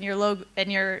best, and your logo,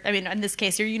 and in this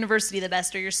case, your university the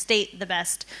best, or your state the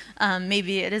best.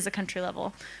 Maybe it is a country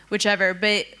level, whichever.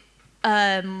 But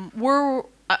I'm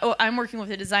working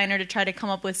with a designer to try to come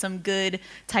up with some good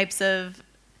types of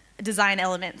design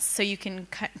elements, so you can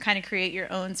kind of create your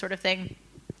own sort of thing.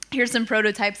 Here's some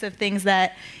prototypes of things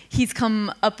that he's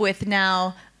come up with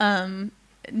now.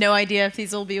 No idea if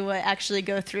these will be what actually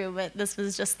go through, but this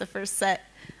was just the first set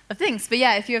of things. But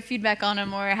yeah, if you have feedback on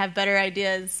them or have better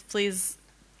ideas, please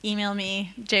email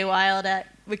me,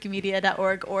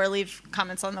 jwild@wikimedia.org, or leave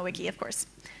comments on the wiki, of course.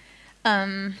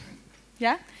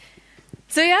 Yeah?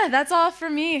 So yeah, that's all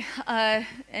from me.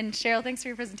 And Cheryl, thanks for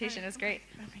your presentation. It was great.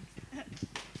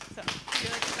 So, do you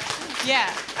like questions?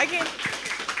 Yeah, I can.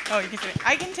 Oh, you can say it.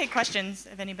 I can take questions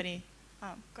if anybody.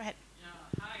 Go ahead. Yeah,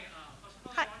 hi. First of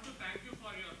all, I want to thank you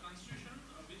for your constitution,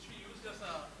 which we used as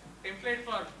a template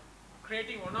for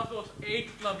creating one of those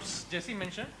 8 clubs Jesse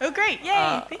mentioned. Oh, great!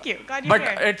 Yay! Thank you. Glad you're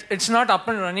here. But it's not up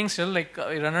and running still. Like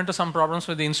we run into some problems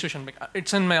with the institution.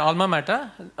 It's in my alma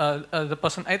mater. The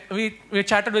person we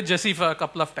chatted with Jesse for a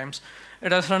couple of times.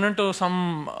 It has run into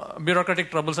some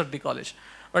bureaucratic troubles at the college.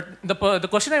 But the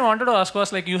question I wanted to ask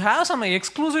was, like, you have some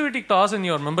exclusivity clause in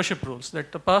your membership rules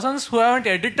that the persons who haven't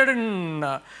edited in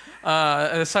a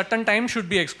certain time should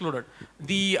be excluded.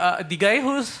 The guy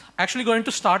who's actually going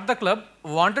to start the club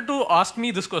wanted to ask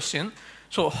me this question.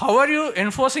 So how are you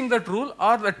enforcing that rule,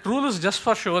 or that rule is just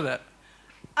for show there?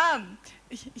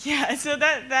 Yeah. So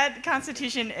that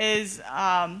constitution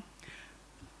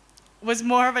was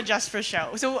more of a just for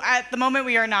show. So at the moment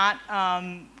we are not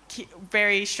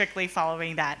very strictly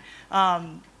following that.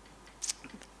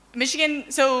 Michigan,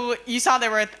 so you saw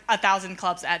there were 1,000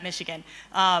 clubs at Michigan.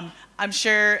 I'm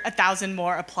sure 1,000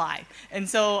 more apply. And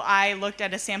so I looked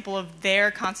at a sample of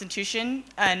their constitution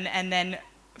and then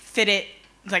fit it,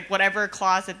 like whatever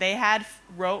clause that they had,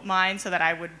 wrote mine so that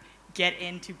I would get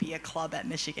in to be a club at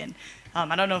Michigan.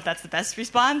 I don't know if that's the best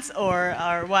response or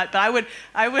what, but I would.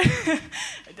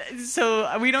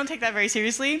 So we don't take that very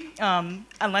seriously,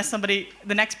 unless the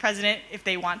next president, if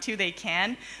they want to, they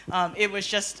can. It was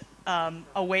just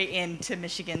a way into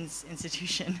Michigan's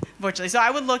institution, unfortunately. So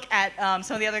I would look at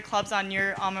some of the other clubs on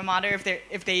your alma mater,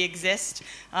 if they exist,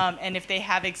 and if they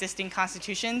have existing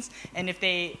constitutions, and if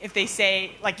they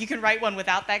say, like, you can write one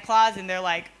without that clause, and they're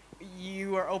like,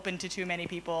 you are open to too many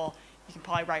people, you can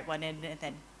probably write one in, and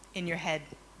then in your head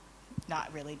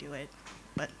not really do it.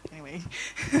 But anyway,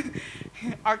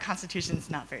 our constitution's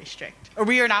not very strict, or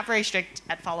we are not very strict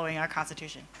at following our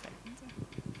constitution. But,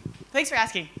 thanks for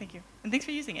asking. Thank you, and thanks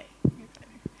for using it.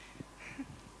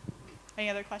 Any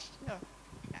other questions? Oh.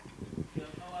 Yeah, no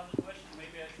other question.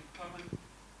 Maybe I should comment.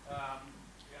 A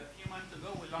few months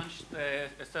ago, we launched a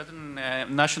certain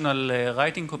national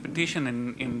writing competition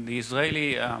in the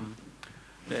Israeli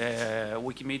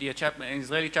Wikimedia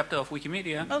Israeli chapter of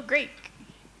Wikimedia. Oh, great.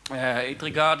 It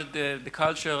regarded the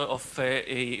culture of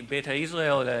Beta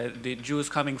Israel, the Jews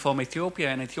coming from Ethiopia,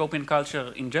 and Ethiopian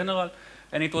culture in general.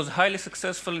 And it was highly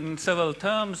successful in several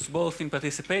terms, both in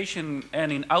participation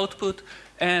and in output,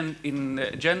 and in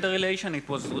gender relation. It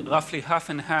was roughly half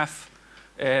and half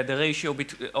the ratio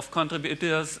of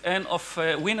contributors and of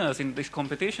winners in this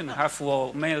competition. Half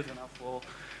were males and half were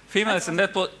females. And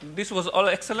this was all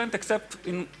excellent, except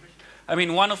in I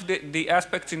mean, one of the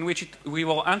aspects in which we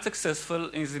were unsuccessful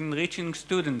is in reaching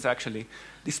students, actually.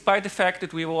 Despite the fact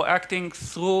that we were acting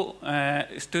through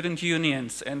student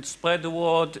unions and spread the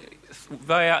word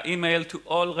via email to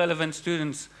all relevant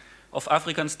students of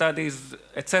African studies,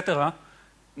 etc.,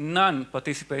 none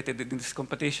participated in this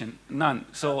competition, none.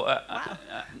 So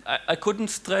I couldn't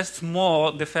stress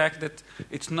more the fact that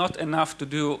it's not enough to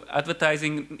do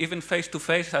advertising, even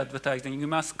face-to-face advertising. You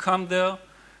must come there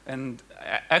and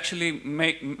actually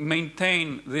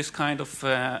maintain this kind of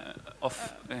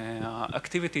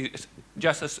activity,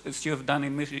 just as you have done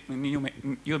in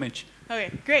UMich.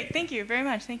 Okay, great. Thank you very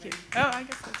much. Thank you. Oh, I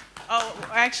guess that's... Oh,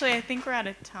 actually, I think we're out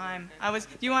of time. Do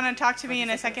you want to talk to me in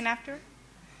a second after?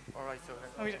 All right, so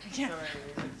yeah.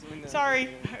 Sorry.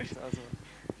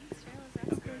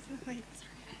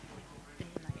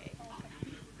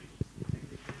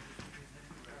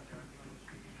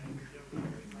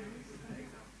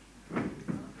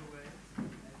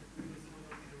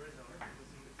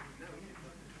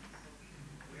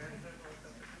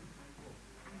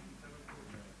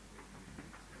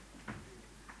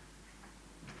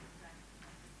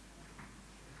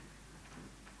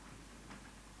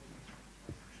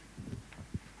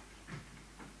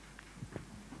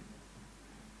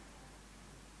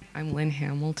 I'm Lynn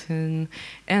Hamilton,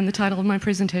 and the title of my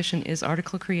presentation is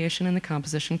Article Creation in the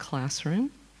Composition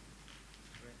Classroom.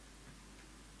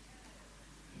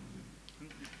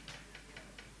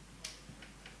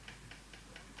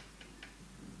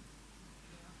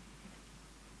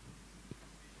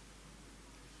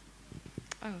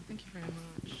 Oh, thank you very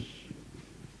much.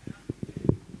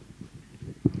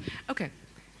 Okay,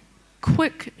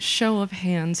 quick show of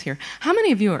hands here. How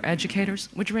many of you are educators?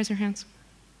 Would you raise your hands?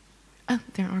 Oh,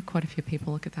 there are quite a few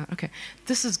people. Look at that. Okay,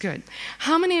 this is good.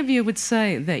 How many of you would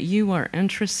say that you are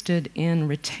interested in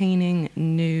retaining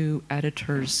new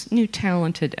editors, new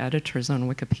talented editors on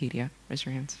Wikipedia? Raise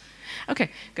your hands. Okay,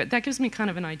 good. That gives me kind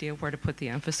of an idea of where to put the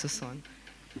emphasis on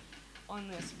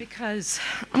this, because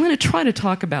I'm going to try to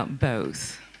talk about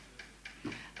both.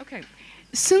 Okay.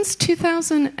 Since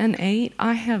 2008,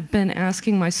 I have been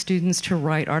asking my students to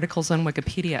write articles on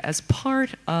Wikipedia as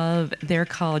part of their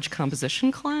college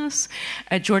composition class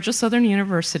at Georgia Southern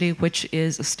University, which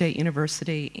is a state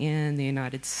university in the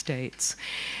United States.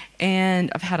 And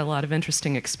I've had a lot of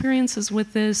interesting experiences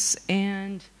with this,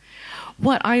 and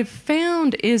what I've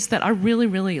found is that I really,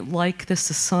 really like this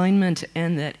assignment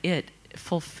and that it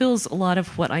fulfills a lot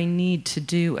of what I need to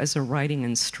do as a writing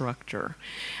instructor.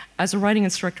 As a writing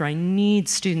instructor, I need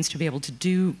students to be able to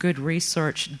do good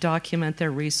research, document their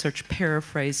research,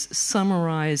 paraphrase,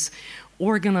 summarize,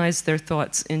 organize their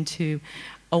thoughts into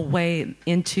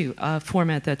a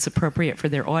format that's appropriate for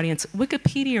their audience.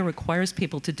 Wikipedia requires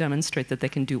people to demonstrate that they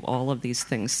can do all of these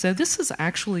things. So this has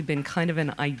actually been kind of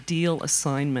an ideal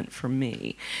assignment for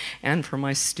me and for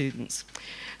my students.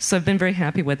 So I've been very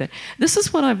happy with it. This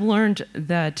is what I've learned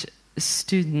that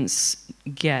students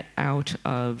get out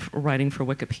of writing for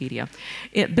Wikipedia.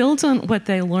 It builds on what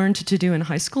they learned to do in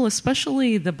high school,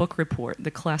 especially the book report,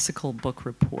 the classical book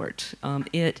report.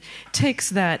 It takes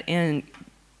that and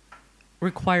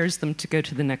requires them to go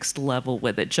to the next level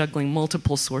with it, juggling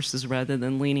multiple sources rather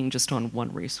than leaning just on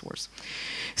one resource.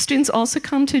 Students also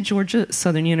come to Georgia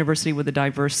Southern University with a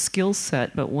diverse skill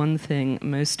set, but one thing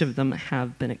most of them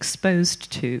have been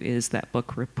exposed to is that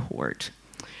book report.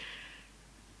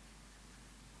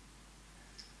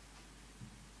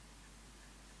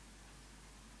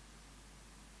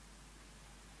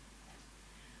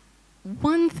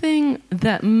 One thing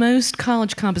that most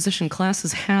college composition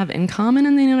classes have in common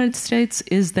in the United States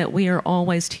is that we are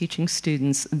always teaching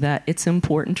students that it's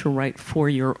important to write for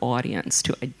your audience,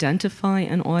 to identify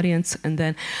an audience and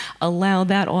then allow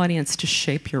that audience to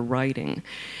shape your writing.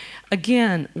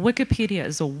 Again, Wikipedia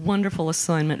is a wonderful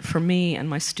assignment for me and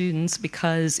my students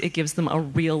because it gives them a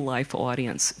real-life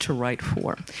audience to write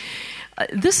for.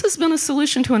 This has been a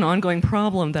solution to an ongoing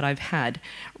problem that I've had.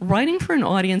 Writing for an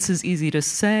audience is easy to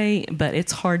say, but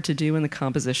it's hard to do in the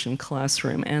composition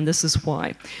classroom, and this is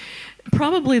why.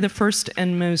 Probably the first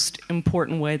and most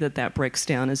important way that that breaks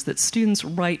down is that students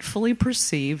rightfully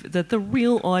perceive that the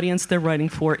real audience they're writing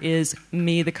for is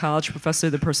me, the college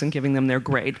professor, the person giving them their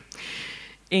grade.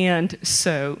 And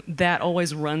so that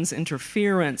always runs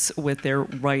interference with their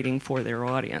writing for their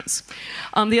audience.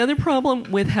 The other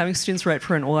problem with having students write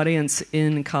for an audience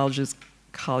in college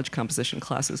composition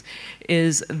classes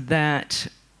is that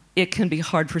it can be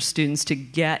hard for students to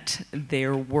get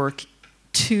their work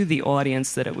to the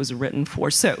audience that it was written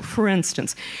for. So, for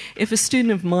instance, if a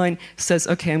student of mine says,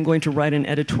 okay, I'm going to write an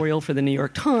editorial for the New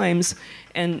York Times,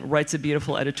 and writes a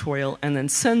beautiful editorial and then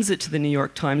sends it to the New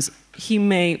York Times, he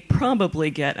may probably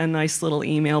get a nice little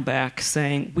email back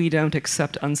saying, we don't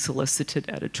accept unsolicited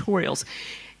editorials.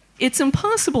 It's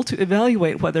impossible to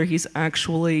evaluate whether he's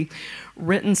actually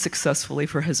written successfully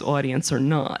for his audience or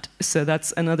not. So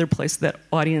that's another place that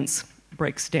audience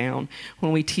breaks down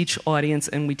when we teach audience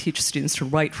and we teach students to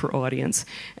write for audience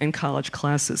in college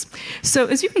classes. So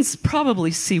as you can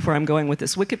probably see where I'm going with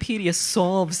this, Wikipedia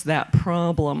solves that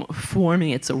problem for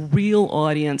me. It's a real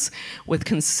audience with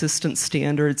consistent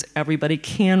standards. Everybody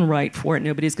can write for it.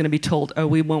 Nobody's going to be told, oh,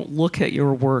 we won't look at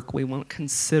your work. We won't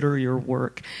consider your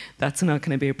work. That's not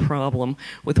going to be a problem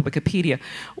with Wikipedia.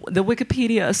 The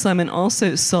Wikipedia assignment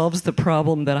also solves the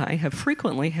problem that I have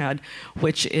frequently had,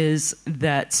 which is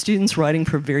that students writing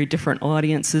for very different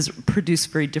audiences produce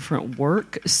very different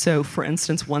work. So, for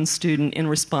instance, one student, in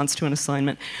response to an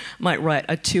assignment, might write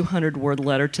a 200-word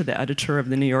letter to the editor of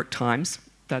the New York Times.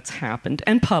 That's happened,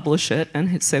 and publish it,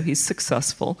 and so he's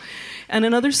successful. And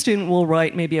another student will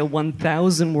write maybe a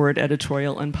 1,000-word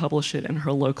editorial and publish it in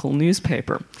her local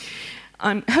newspaper.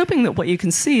 I'm hoping that what you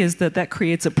can see is that that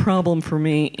creates a problem for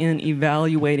me in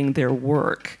evaluating their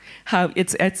work. How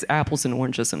it's apples and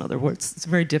oranges, in other words. It's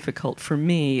very difficult for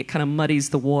me. It kind of muddies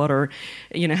the water.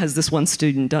 You know, has this one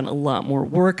student done a lot more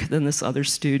work than this other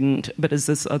student? But has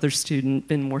this other student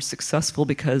been more successful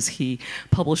because he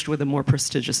published with a more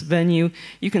prestigious venue?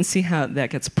 You can see how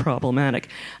that gets problematic.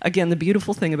 Again, the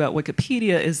beautiful thing about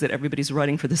Wikipedia is that everybody's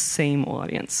writing for the same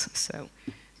audience. So.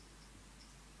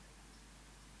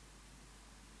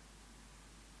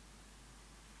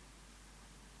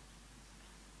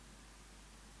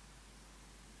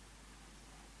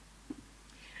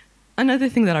 Another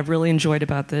thing that I've really enjoyed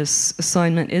about this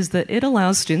assignment is that it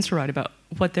allows students to write about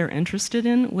what they're interested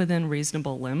in within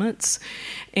reasonable limits.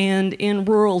 And in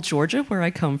rural Georgia, where I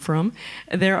come from,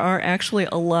 there are actually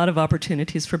a lot of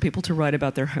opportunities for people to write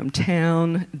about their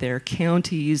hometown, their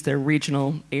counties, their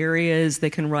regional areas. They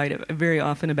can write very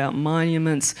often about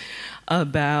monuments,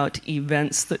 about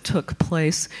events that took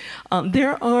place.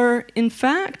 There are, in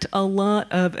fact, a lot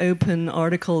of open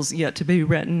articles yet to be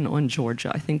written on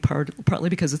Georgia, I think partly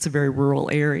because it's a very rural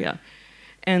area.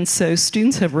 And so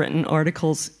students have written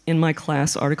articles in my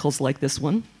class, articles like this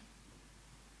one.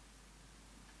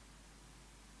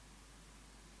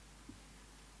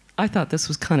 I thought this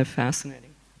was kind of fascinating.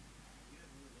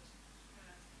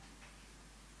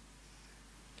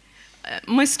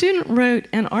 My student wrote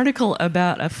an article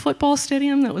about a football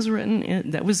stadium that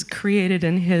was created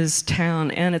in his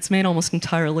town, and it's made almost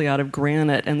entirely out of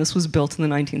granite, and this was built in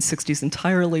the 1960s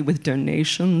entirely with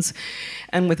donations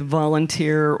and with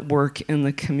volunteer work in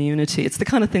the community. It's the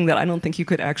kind of thing that I don't think you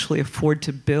could actually afford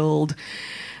to build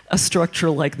a structure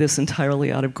like this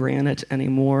entirely out of granite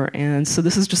anymore. And so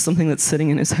this is just something that's sitting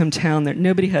in his hometown. That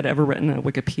nobody had ever written a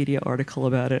Wikipedia article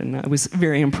about it, and I was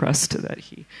very impressed that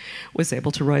he was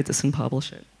able to write this and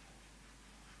publish it.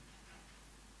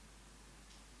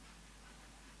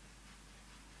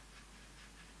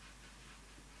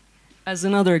 As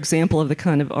another example of the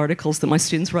kind of articles that my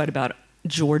students write about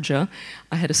Georgia,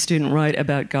 I had a student write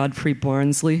about Godfrey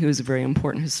Barnsley, who is a very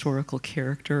important historical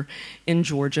character in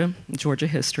Georgia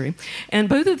history. And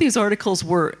both of these articles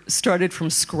were started from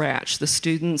scratch. The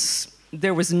students,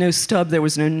 there was no stub, there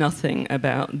was no nothing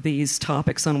about these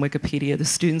topics on Wikipedia. The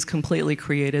students completely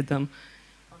created them.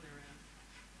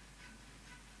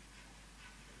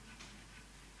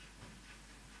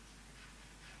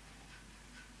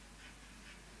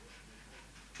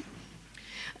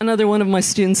 Another one of my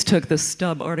students took the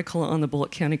stub article on the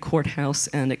Bullitt County Courthouse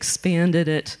and expanded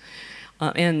it.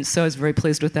 And so I was very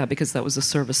pleased with that because that was a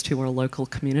service to our local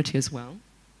community as well.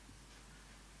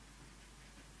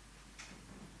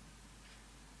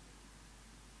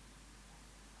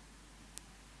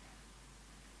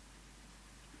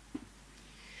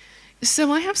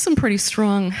 So I have some pretty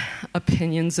strong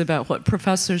opinions about what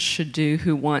professors should do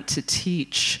who want to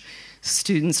teach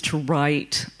students to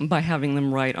write by having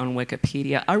them write on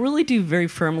Wikipedia. I really do very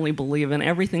firmly believe, and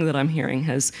everything that I'm hearing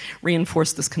has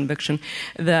reinforced this conviction,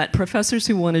 that professors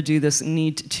who want to do this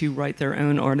need to write their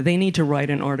own article. They need to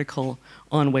write an article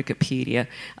on Wikipedia.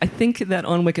 I think that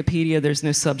on Wikipedia there's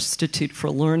no substitute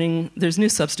for learning. There's no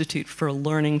substitute for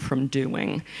learning from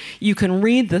doing. You can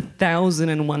read the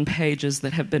 1,001 pages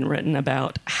that have been written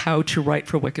about how to write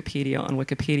for Wikipedia on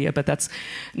Wikipedia, but that's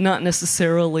not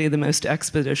necessarily the most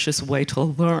expeditious way to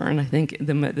learn. I think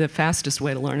the fastest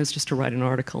way to learn is just to write an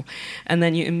article. And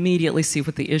then you immediately see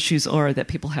what the issues are that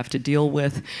people have to deal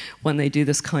with when they do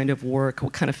this kind of work,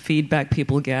 what kind of feedback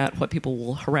people get, what people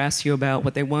will harass you about,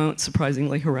 what they won't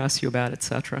surprisingly harass you about,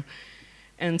 etc.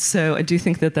 And so I do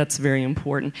think that that's very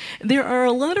important. There are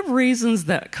a lot of reasons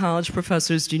that college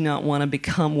professors do not want to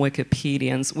become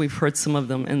Wikipedians. We've heard some of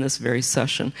them in this very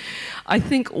session. I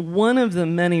think one of the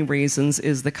many reasons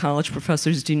is that college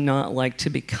professors do not like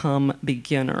to become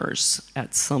beginners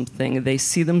at something. They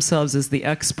see themselves as the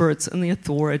experts and the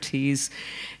authorities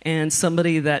and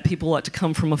somebody that people ought to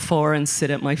come from afar and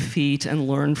sit at my feet and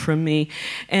learn from me.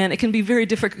 And it can be very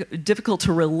difficult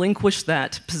to relinquish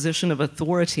that position of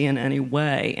authority in any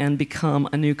way and become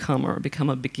a newcomer, become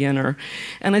a beginner.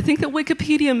 And I think that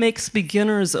Wikipedia makes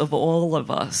beginners of all of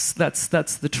us. That's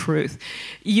the truth.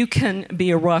 You can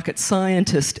be a rocket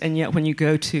scientist, and yet when you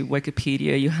go to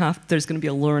Wikipedia, there's going to be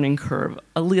a learning curve,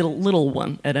 a little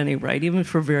one at any rate, even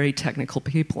for very technical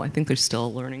people. I think there's still a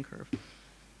learning curve.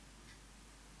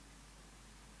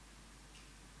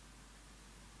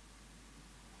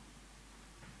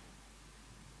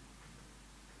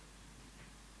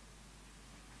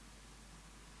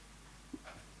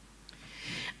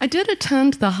 I did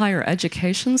attend the Higher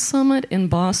Education Summit in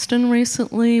Boston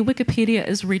recently. Wikipedia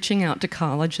is reaching out to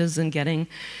colleges and getting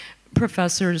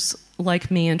professors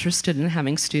like me interested in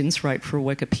having students write for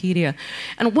Wikipedia.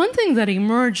 And one thing that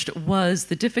emerged was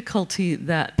the difficulty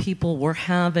that people were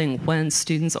having when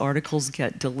students' articles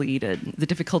get deleted, the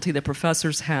difficulty that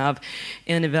professors have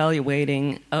in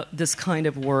evaluating this kind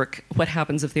of work, what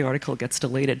happens if the article gets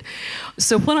deleted.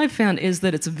 So what I found is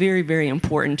that it's very, very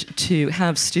important to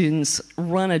have students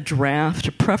run a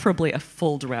draft, preferably a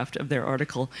full draft of their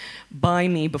article, by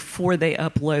me before they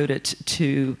upload it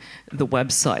to the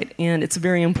website. And it's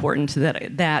very important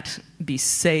that be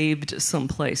saved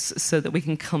someplace so that we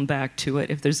can come back to it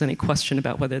if there's any question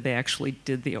about whether they actually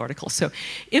did the article. So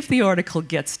if the article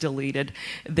gets deleted,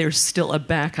 there's still a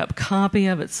backup copy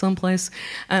of it someplace.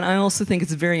 And I also think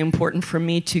it's very important for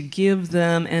me to give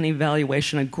them an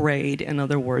evaluation, a grade, in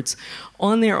other words,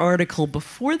 on their article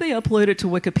before they upload it to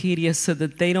Wikipedia so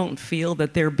that they don't feel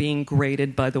that they're being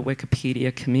graded by the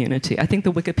Wikipedia community. I think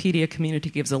the Wikipedia community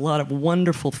gives a lot of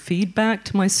wonderful feedback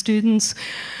to my students,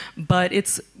 but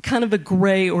it's kind of a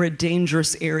gray or a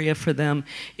dangerous area for them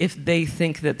if they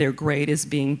think that their grade is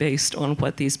being based on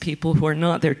what these people who are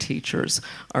not their teachers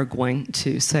are going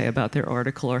to say about their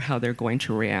article or how they're going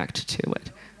to react to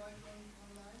it.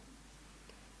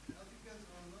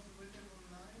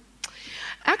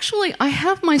 Actually, I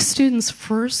have my students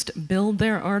first build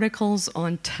their articles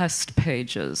on test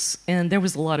pages, and there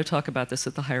was a lot of talk about this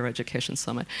at the Higher Education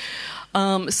Summit.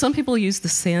 Some people use the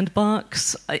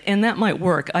sandbox, and that might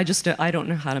work. I don't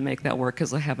know how to make that work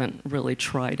because I haven't really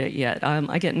tried it yet.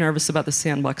 I get nervous about the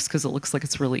sandbox because it looks like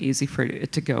it's really easy for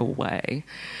it to go away.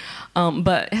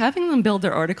 But having them build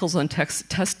their articles on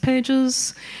test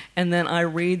pages, and then I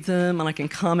read them and I can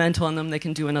comment on them, they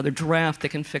can do another draft, they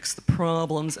can fix the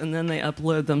problems, and then they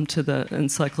upload them to the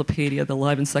encyclopedia, the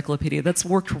live encyclopedia. That's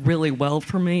worked really well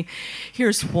for me.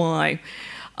 Here's why.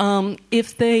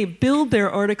 If they build their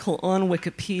article on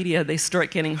Wikipedia, they start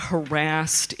getting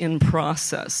harassed in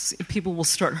process. People will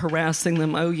start harassing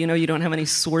them, oh, you don't have any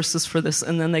sources for this,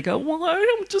 and then they go, well,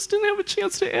 I just didn't have a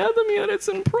chance to add them yet, it's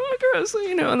in progress,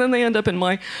 and then they end up in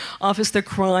my office, they're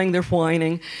crying, they're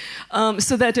whining.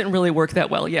 So that didn't really work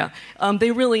that well, yeah. They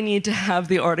really need to have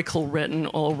the article written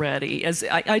already. As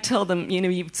I tell them,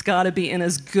 it's got to be in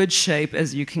as good shape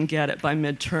as you can get it by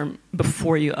midterm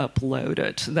before you upload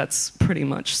it. That's pretty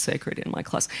much sacred in my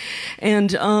class.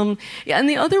 And and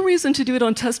the other reason to do it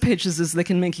on test pages is they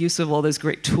can make use of all those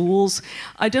great tools.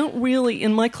 I don't really,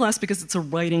 in my class, because it's a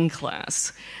writing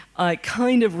class, I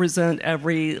kind of resent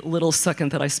every little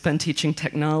second that I spend teaching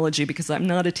technology because I'm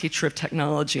not a teacher of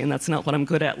technology and that's not what I'm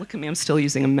good at. Look at me, I'm still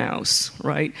using a mouse,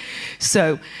 right?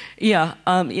 So,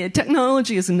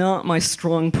 technology is not my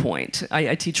strong point.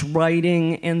 I teach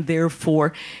writing, and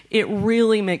therefore it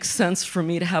really makes sense for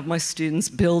me to have my students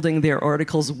building their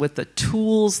articles with the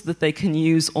tools that they can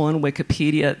use on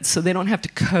Wikipedia so they don't have to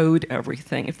code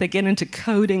everything. If they get into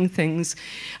coding things,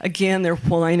 again, they're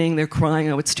whining, they're crying,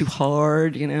 oh, it's too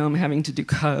hard, I'm having to do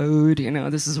code,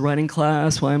 this is a writing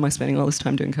class, why am I spending all this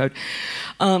time doing code?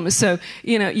 And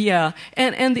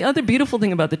the other beautiful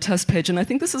thing about the test page, and I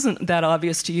think this isn't that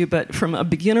obvious to you, but from a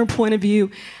beginner point of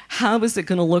view, how is it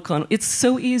going to look on? It's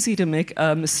so easy to make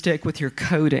a mistake with your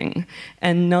coding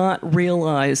and not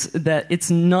realize that it's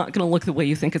not going to look the way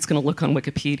you think it's going to look on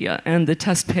Wikipedia. And the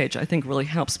test page, I think, really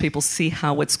helps people see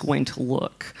how it's going to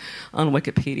look on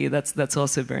Wikipedia. That's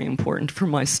also very important for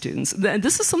my students.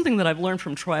 This is something that I've learned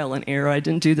from trial and error. I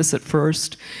didn't do this at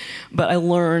first, but I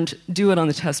learned, do it on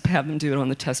the test, have them do it on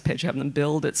the test page, have them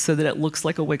build it so that it looks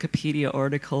like a Wikipedia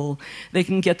article. They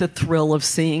can get the thrill of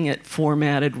seeing it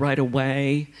formatted right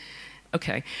away.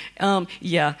 Okay,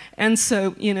 yeah, and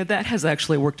so, that has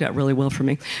actually worked out really well for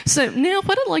me. So now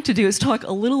what I'd like to do is talk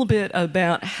a little bit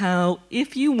about how,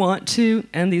 if you want to,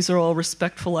 and these are all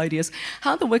respectful ideas,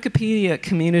 how the Wikipedia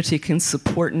community can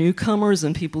support newcomers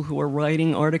and people who are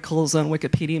writing articles on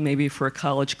Wikipedia, maybe for a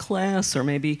college class, or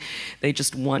maybe they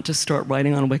just want to start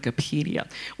writing on Wikipedia.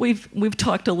 We've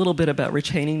talked a little bit about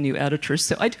retaining new editors,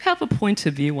 so I do have a point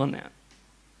of view on that.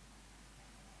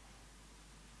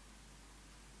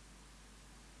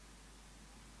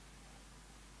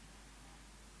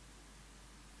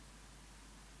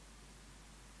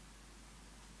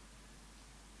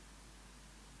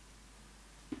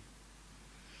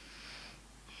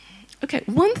 Okay,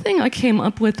 one thing I came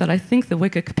up with that I think the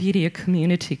Wikipedia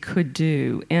community could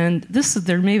do, and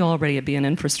there may already be an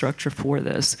infrastructure for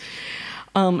this,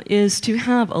 is to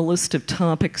have a list of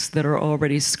topics that are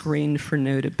already screened for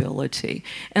notability.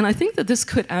 And I think that this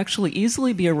could actually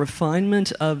easily be a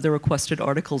refinement of the requested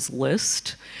articles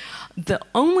list. The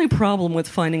only problem with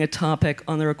finding a topic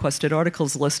on the requested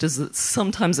articles list is that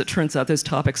sometimes it turns out those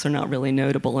topics are not really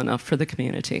notable enough for the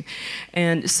community.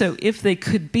 And so if they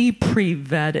could be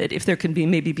pre-vetted, if there could be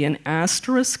maybe an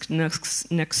asterisk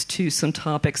next to some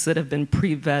topics that have been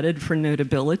pre-vetted for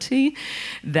notability,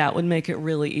 that would make it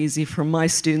really easy for my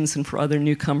students and for other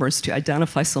newcomers to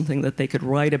identify something that they could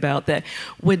write about that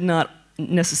would not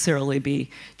necessarily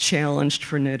be challenged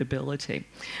for notability.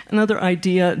 Another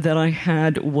idea that I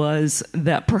had was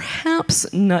that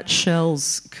perhaps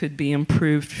nutshells could be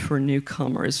improved for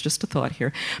newcomers. Just a thought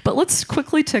here. But let's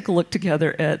quickly take a look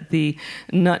together at the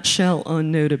nutshell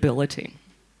on notability.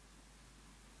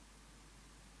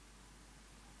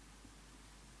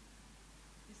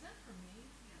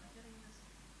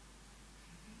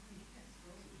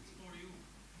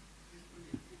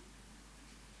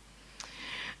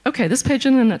 Okay, this page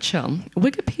in a nutshell.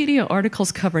 Wikipedia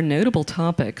articles cover notable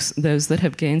topics, those that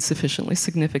have gained sufficiently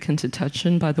significant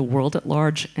attention by the world at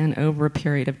large and over a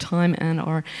period of time and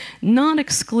are not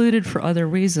excluded for other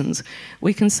reasons.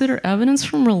 We consider evidence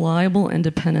from reliable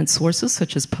independent sources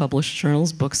such as published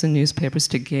journals, books, and newspapers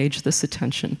to gauge this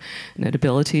attention.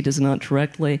 Notability does not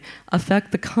directly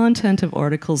affect the content of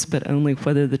articles, but only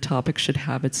whether the topic should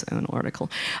have its own article.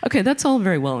 Okay, that's all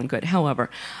very well and good. However,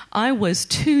 I was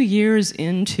 2 years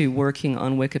into working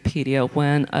on Wikipedia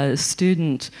when a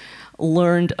student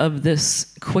learned of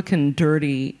this quick and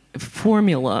dirty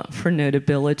formula for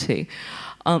notability.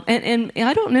 And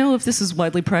I don't know if this is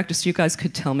widely practiced. You guys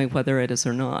could tell me whether it is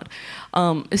or not.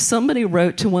 Somebody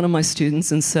wrote to one of my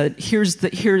students and said, here's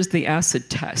the acid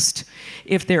test.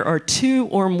 If there are 2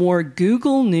 or more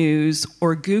Google News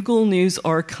or Google News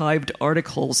archived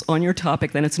articles on your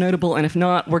topic, then it's notable, and if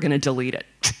not, we're going to delete it.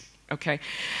 Okay,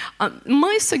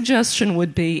 my suggestion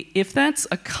would be, if that's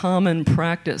a common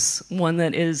practice, one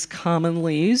that is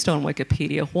commonly used on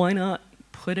Wikipedia, why not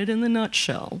put it in the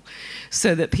nutshell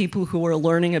so that people who are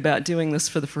learning about doing this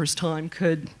for the first time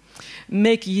could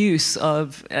make use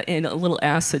of a little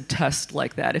acid test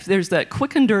like that. If there's that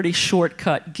quick and dirty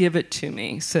shortcut, give it to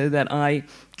me so that I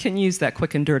can use that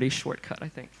quick and dirty shortcut, I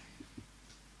think.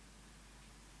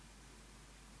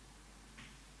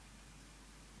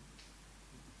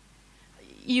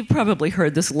 You've probably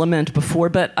heard this lament before,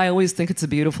 but I always think it's a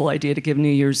beautiful idea to give new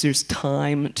users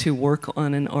time to work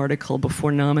on an article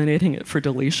before nominating it for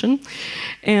deletion.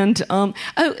 And the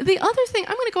other thing,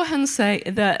 I'm going to go ahead and say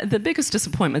that the biggest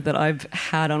disappointment that I've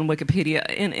had on Wikipedia,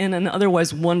 in an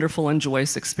otherwise wonderful and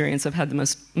joyous experience, I've had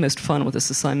the most fun with this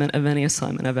assignment of any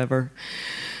assignment I've ever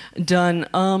done.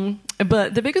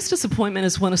 But the biggest disappointment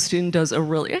is when a student does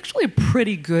actually a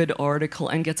pretty good article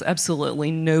and gets absolutely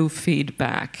no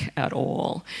feedback at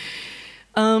all.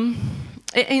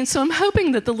 And so I'm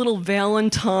hoping that the little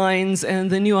Valentines and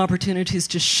the new opportunities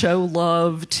to show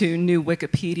love to new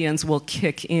Wikipedians will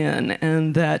kick in,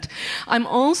 and that I'm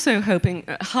also hoping,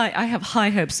 I have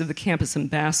high hopes of the Campus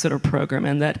Ambassador program,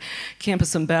 and that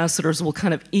Campus Ambassadors will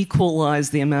kind of equalize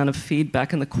the amount of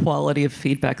feedback and the quality of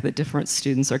feedback that different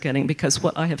students are getting, because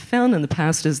what I have found in the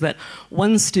past is that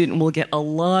one student will get a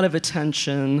lot of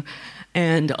attention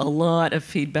and a lot of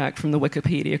feedback from the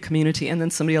Wikipedia community, and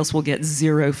then somebody else will get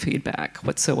zero feedback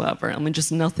whatsoever. I mean,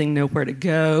 just nothing, nowhere to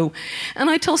go. And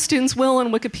I tell students, well,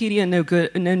 on Wikipedia,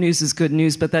 no news is good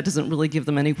news, but that doesn't really give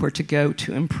them anywhere to go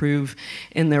to improve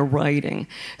in their writing.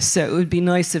 So it would be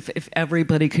nice if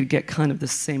everybody could get kind of the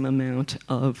same amount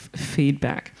of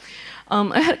feedback.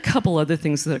 I had a couple other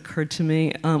things that occurred to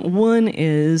me. One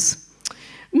is,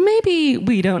 maybe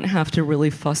we don't have to really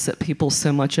fuss at people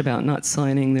so much about not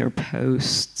signing their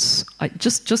posts.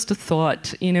 Just a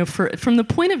thought, from the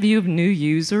point of view of new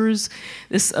users,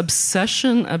 this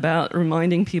obsession about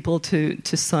reminding people to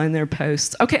sign their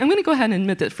posts. Okay, I'm going to go ahead and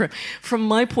admit that from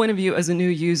my point of view as a new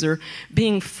user,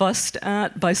 being fussed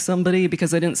at by somebody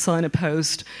because I didn't sign a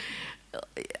post,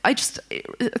 I just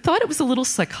thought it was a little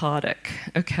psychotic.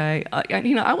 Okay,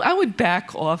 I would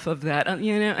back off of that.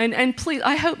 And please,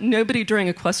 I hope nobody during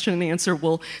a question and answer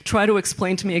will try to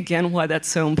explain to me again why that's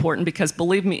so important, because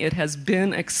believe me, it has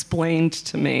been explained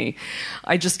to me.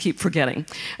 I just keep forgetting.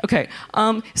 Okay,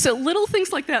 so little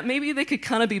things like that, maybe they could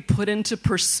kind of be put into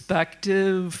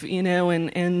perspective, and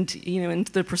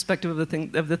into the perspective of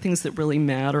the things that really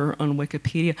matter on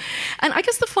Wikipedia. And I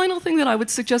guess the final thing that I would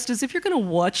suggest is if you're going to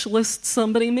watch list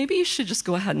somebody, maybe you should just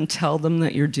go ahead and tell them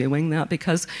that you're doing that,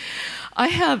 because I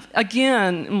have,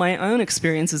 again, my own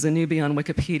experience as a newbie on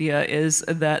Wikipedia is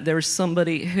that there's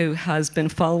somebody who has been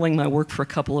following my work for a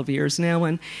couple of years now,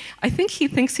 and I think he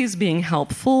thinks he's being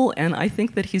helpful, and I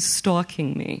think that he's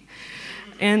stalking me.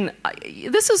 And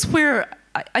this is where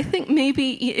I think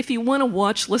maybe if you want to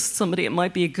watch list somebody, it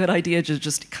might be a good idea to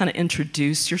just kind of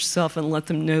introduce yourself and let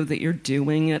them know that you're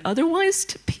doing it. Otherwise,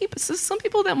 to people, some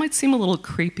people that might seem a little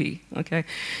creepy. Okay,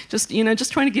 just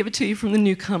trying to give it to you from the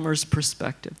newcomer's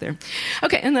perspective there.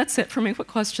 Okay, and that's it for me. What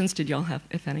questions did y'all have,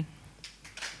 if any?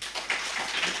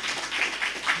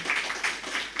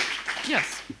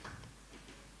 Yes.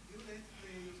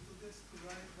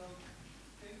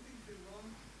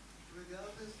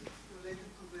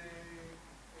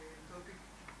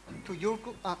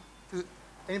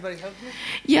 Anybody help me?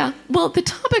 Yeah, well, the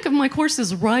topic of my course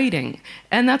is writing,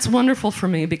 and that's wonderful for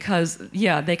me because,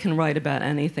 they can write about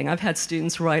anything. I've had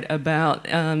students write about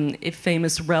a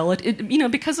famous relative,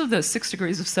 because of the 6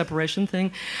 degrees of separation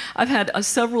thing. I've had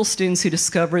several students who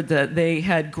discovered that they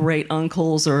had great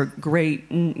uncles or great,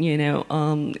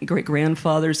 great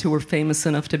grandfathers who were famous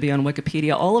enough to be on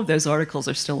Wikipedia. All of those articles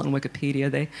are still on Wikipedia.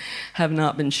 They have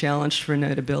not been challenged for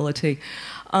notability.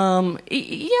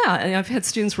 I've had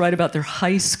students write about their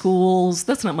high schools.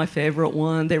 That's not my favorite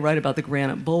one. They write about the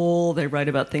Granite Bowl. They write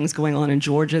about things going on in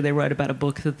Georgia. They write about a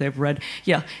book that they've read.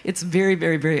 Yeah, it's very,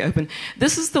 very, very open.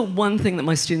 This is the one thing that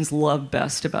my students love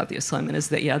best about the assignment is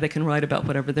that, they can write about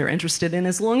whatever they're interested in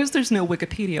as long as there's no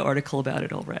Wikipedia article about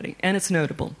it already. And it's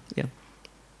notable. Yeah.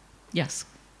 Yes.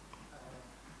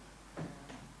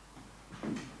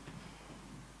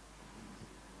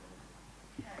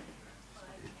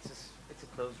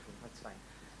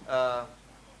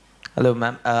 Hello,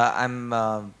 ma'am.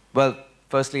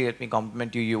 Firstly, let me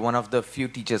compliment you. You're one of the few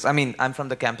teachers. I mean, I'm from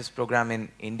the campus program in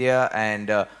India, and,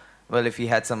 if we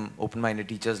had some open-minded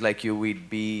teachers like you, we'd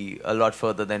be a lot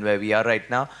further than where we are right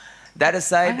now. That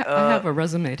aside... I have a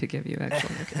resume to give you,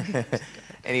 actually. Okay.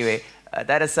 Anyway,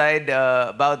 that aside,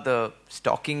 about the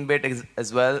stalking bit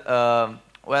as well,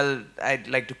 I'd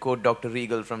like to quote Dr.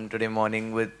 Regal from today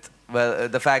morning with,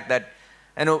 the fact that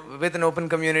with an open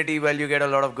community, you get a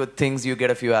lot of good things, you get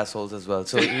a few assholes as well.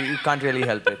 So you can't really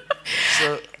help it.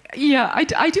 So, yeah,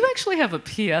 I do actually have a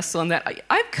PS on that.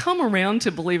 I've come around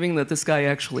to believing that this guy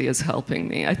actually is helping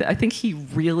me. I think he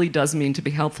really does mean to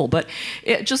be helpful, but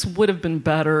it just would have been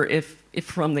better if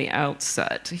from the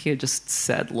outset he had just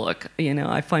said, look,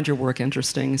 I find your work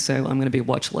interesting, so I'm going to be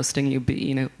watch listing you,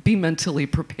 be mentally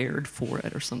prepared for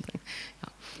it or something.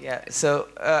 Yeah, so,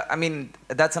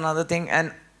 that's another thing.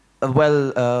 And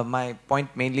my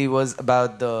point mainly was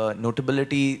about the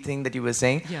notability thing that you were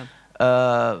saying. Yeah.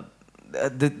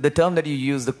 The term that you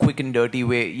use, the quick and dirty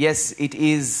way, yes, it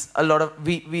is a lot of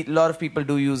a lot of people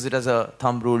do use it as a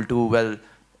thumb rule too.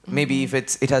 Maybe if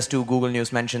it has 2 Google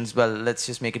News mentions, let's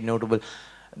just make it notable.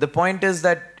 The point is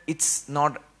that it's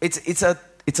not.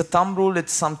 It's a thumb rule.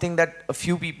 It's something that a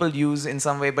few people use in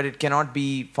some way, but it cannot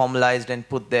be formalized and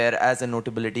put there as a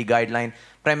notability guideline.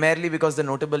 Primarily because the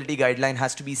notability guideline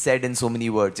has to be said in so many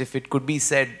words. If it could be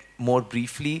said more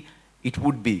briefly, it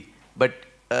would be. But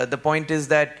the point is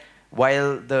that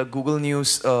while the Google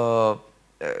News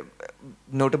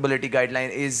notability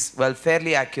guideline is,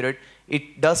 fairly accurate,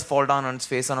 it does fall down on its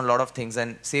face on a lot of things.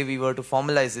 And say we were to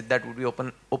formalize it, that would be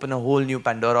open a whole new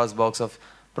Pandora's box of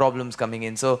problems coming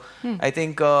in. So I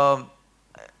think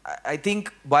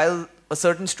while a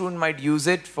certain student might use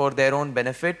it for their own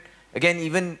benefit, again,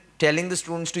 even telling the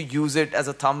students to use it as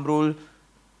a thumb rule,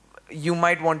 you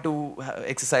might want to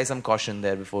exercise some caution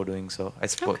there before doing so. I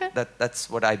suppose that's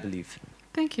what I believe.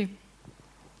 Thank you.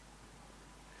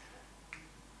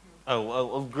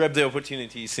 I'll grab the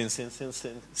opportunity since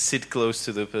sit close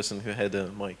to the person who had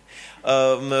a mic.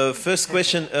 First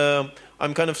question,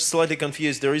 I'm kind of slightly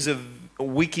confused. There is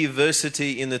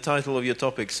Wikiversity in the title of your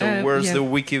topic. So where's yeah. the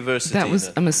Wikiversity? That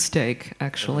was a mistake,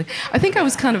 actually. I think I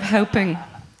was kind of hoping.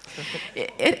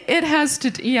 It has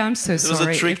to. Yeah, I'm so sorry. It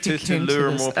was a trick to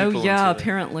lure more people. Oh yeah,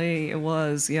 apparently it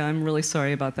was. Yeah, I'm really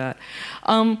sorry about that.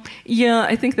 Yeah,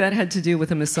 I think that had to do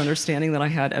with a misunderstanding that I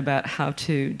had about how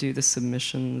to do the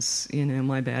submissions. You know,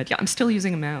 my bad. Yeah, I'm still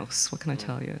using a mouse. What can I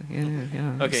tell you? You know,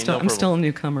 yeah. Okay, I'm still a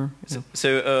newcomer. Yeah.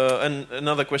 So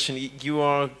another question. You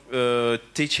are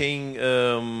teaching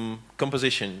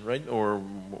composition, right? Or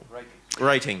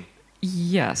writing.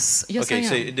 Yes. Yes, okay, I am.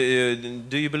 so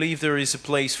do you believe there is a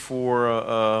place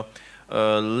for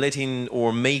letting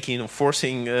or making or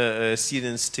forcing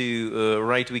students to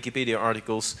write Wikipedia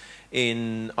articles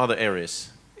in other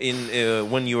areas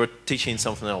when you are teaching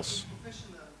something else?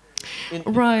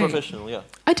 Right. Professional, yeah.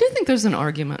 I do think there's an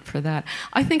argument for that.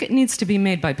 I think it needs to be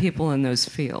made by people in those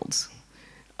fields.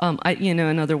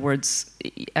 In other words,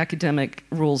 academic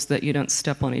rules that you don't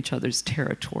step on each other's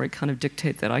territory kind of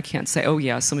dictate that I can't say, oh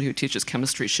yeah, somebody who teaches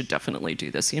chemistry should definitely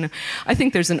do this. You know, I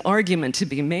think there's an argument to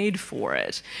be made for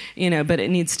it. You know, but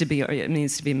it needs to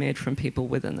be made from people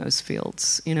within those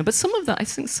fields. You know, but I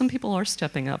think some people are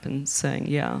stepping up and saying,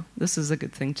 yeah, this is a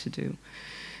good thing to do.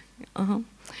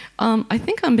 I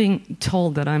think I'm being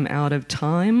told that I'm out of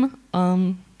time.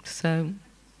 So.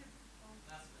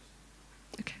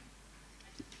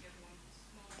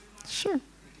 Sure.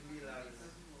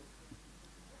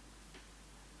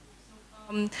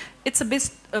 It's a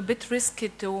bit risky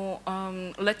to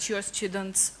let your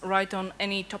students write on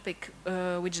any topic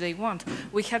which they want.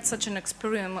 We had such an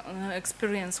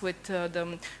experience with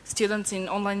the students in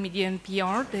online media and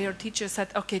PR. Their teacher said,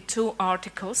 okay, 2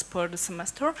 articles per the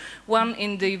semester, one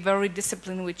in the very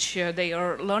discipline which they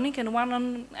are learning and one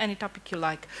on any topic you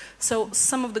like. So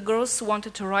some of the girls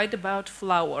wanted to write about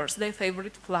flowers, their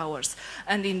favorite flowers.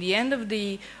 And in the end of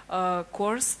the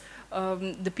course,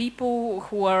 the people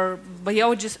who are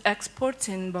biologist experts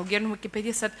in Bulgarian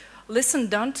Wikipedia said, listen,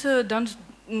 don't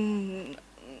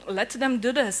let them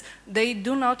do this. They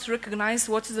do not recognize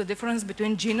what is the difference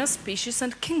between genus, species,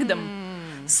 and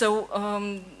kingdom. So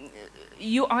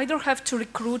you either have to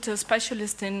recruit a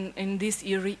specialist in this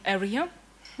area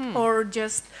or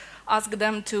just ask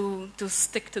them to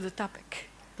stick to the topic.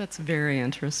 That's very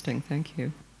interesting. Thank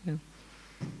you.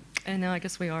 And now I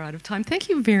guess we are out of time. Thank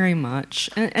you very much.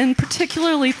 And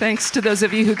particularly thanks to those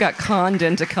of you who got conned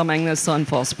into coming this on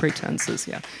false pretenses.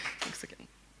 Yeah.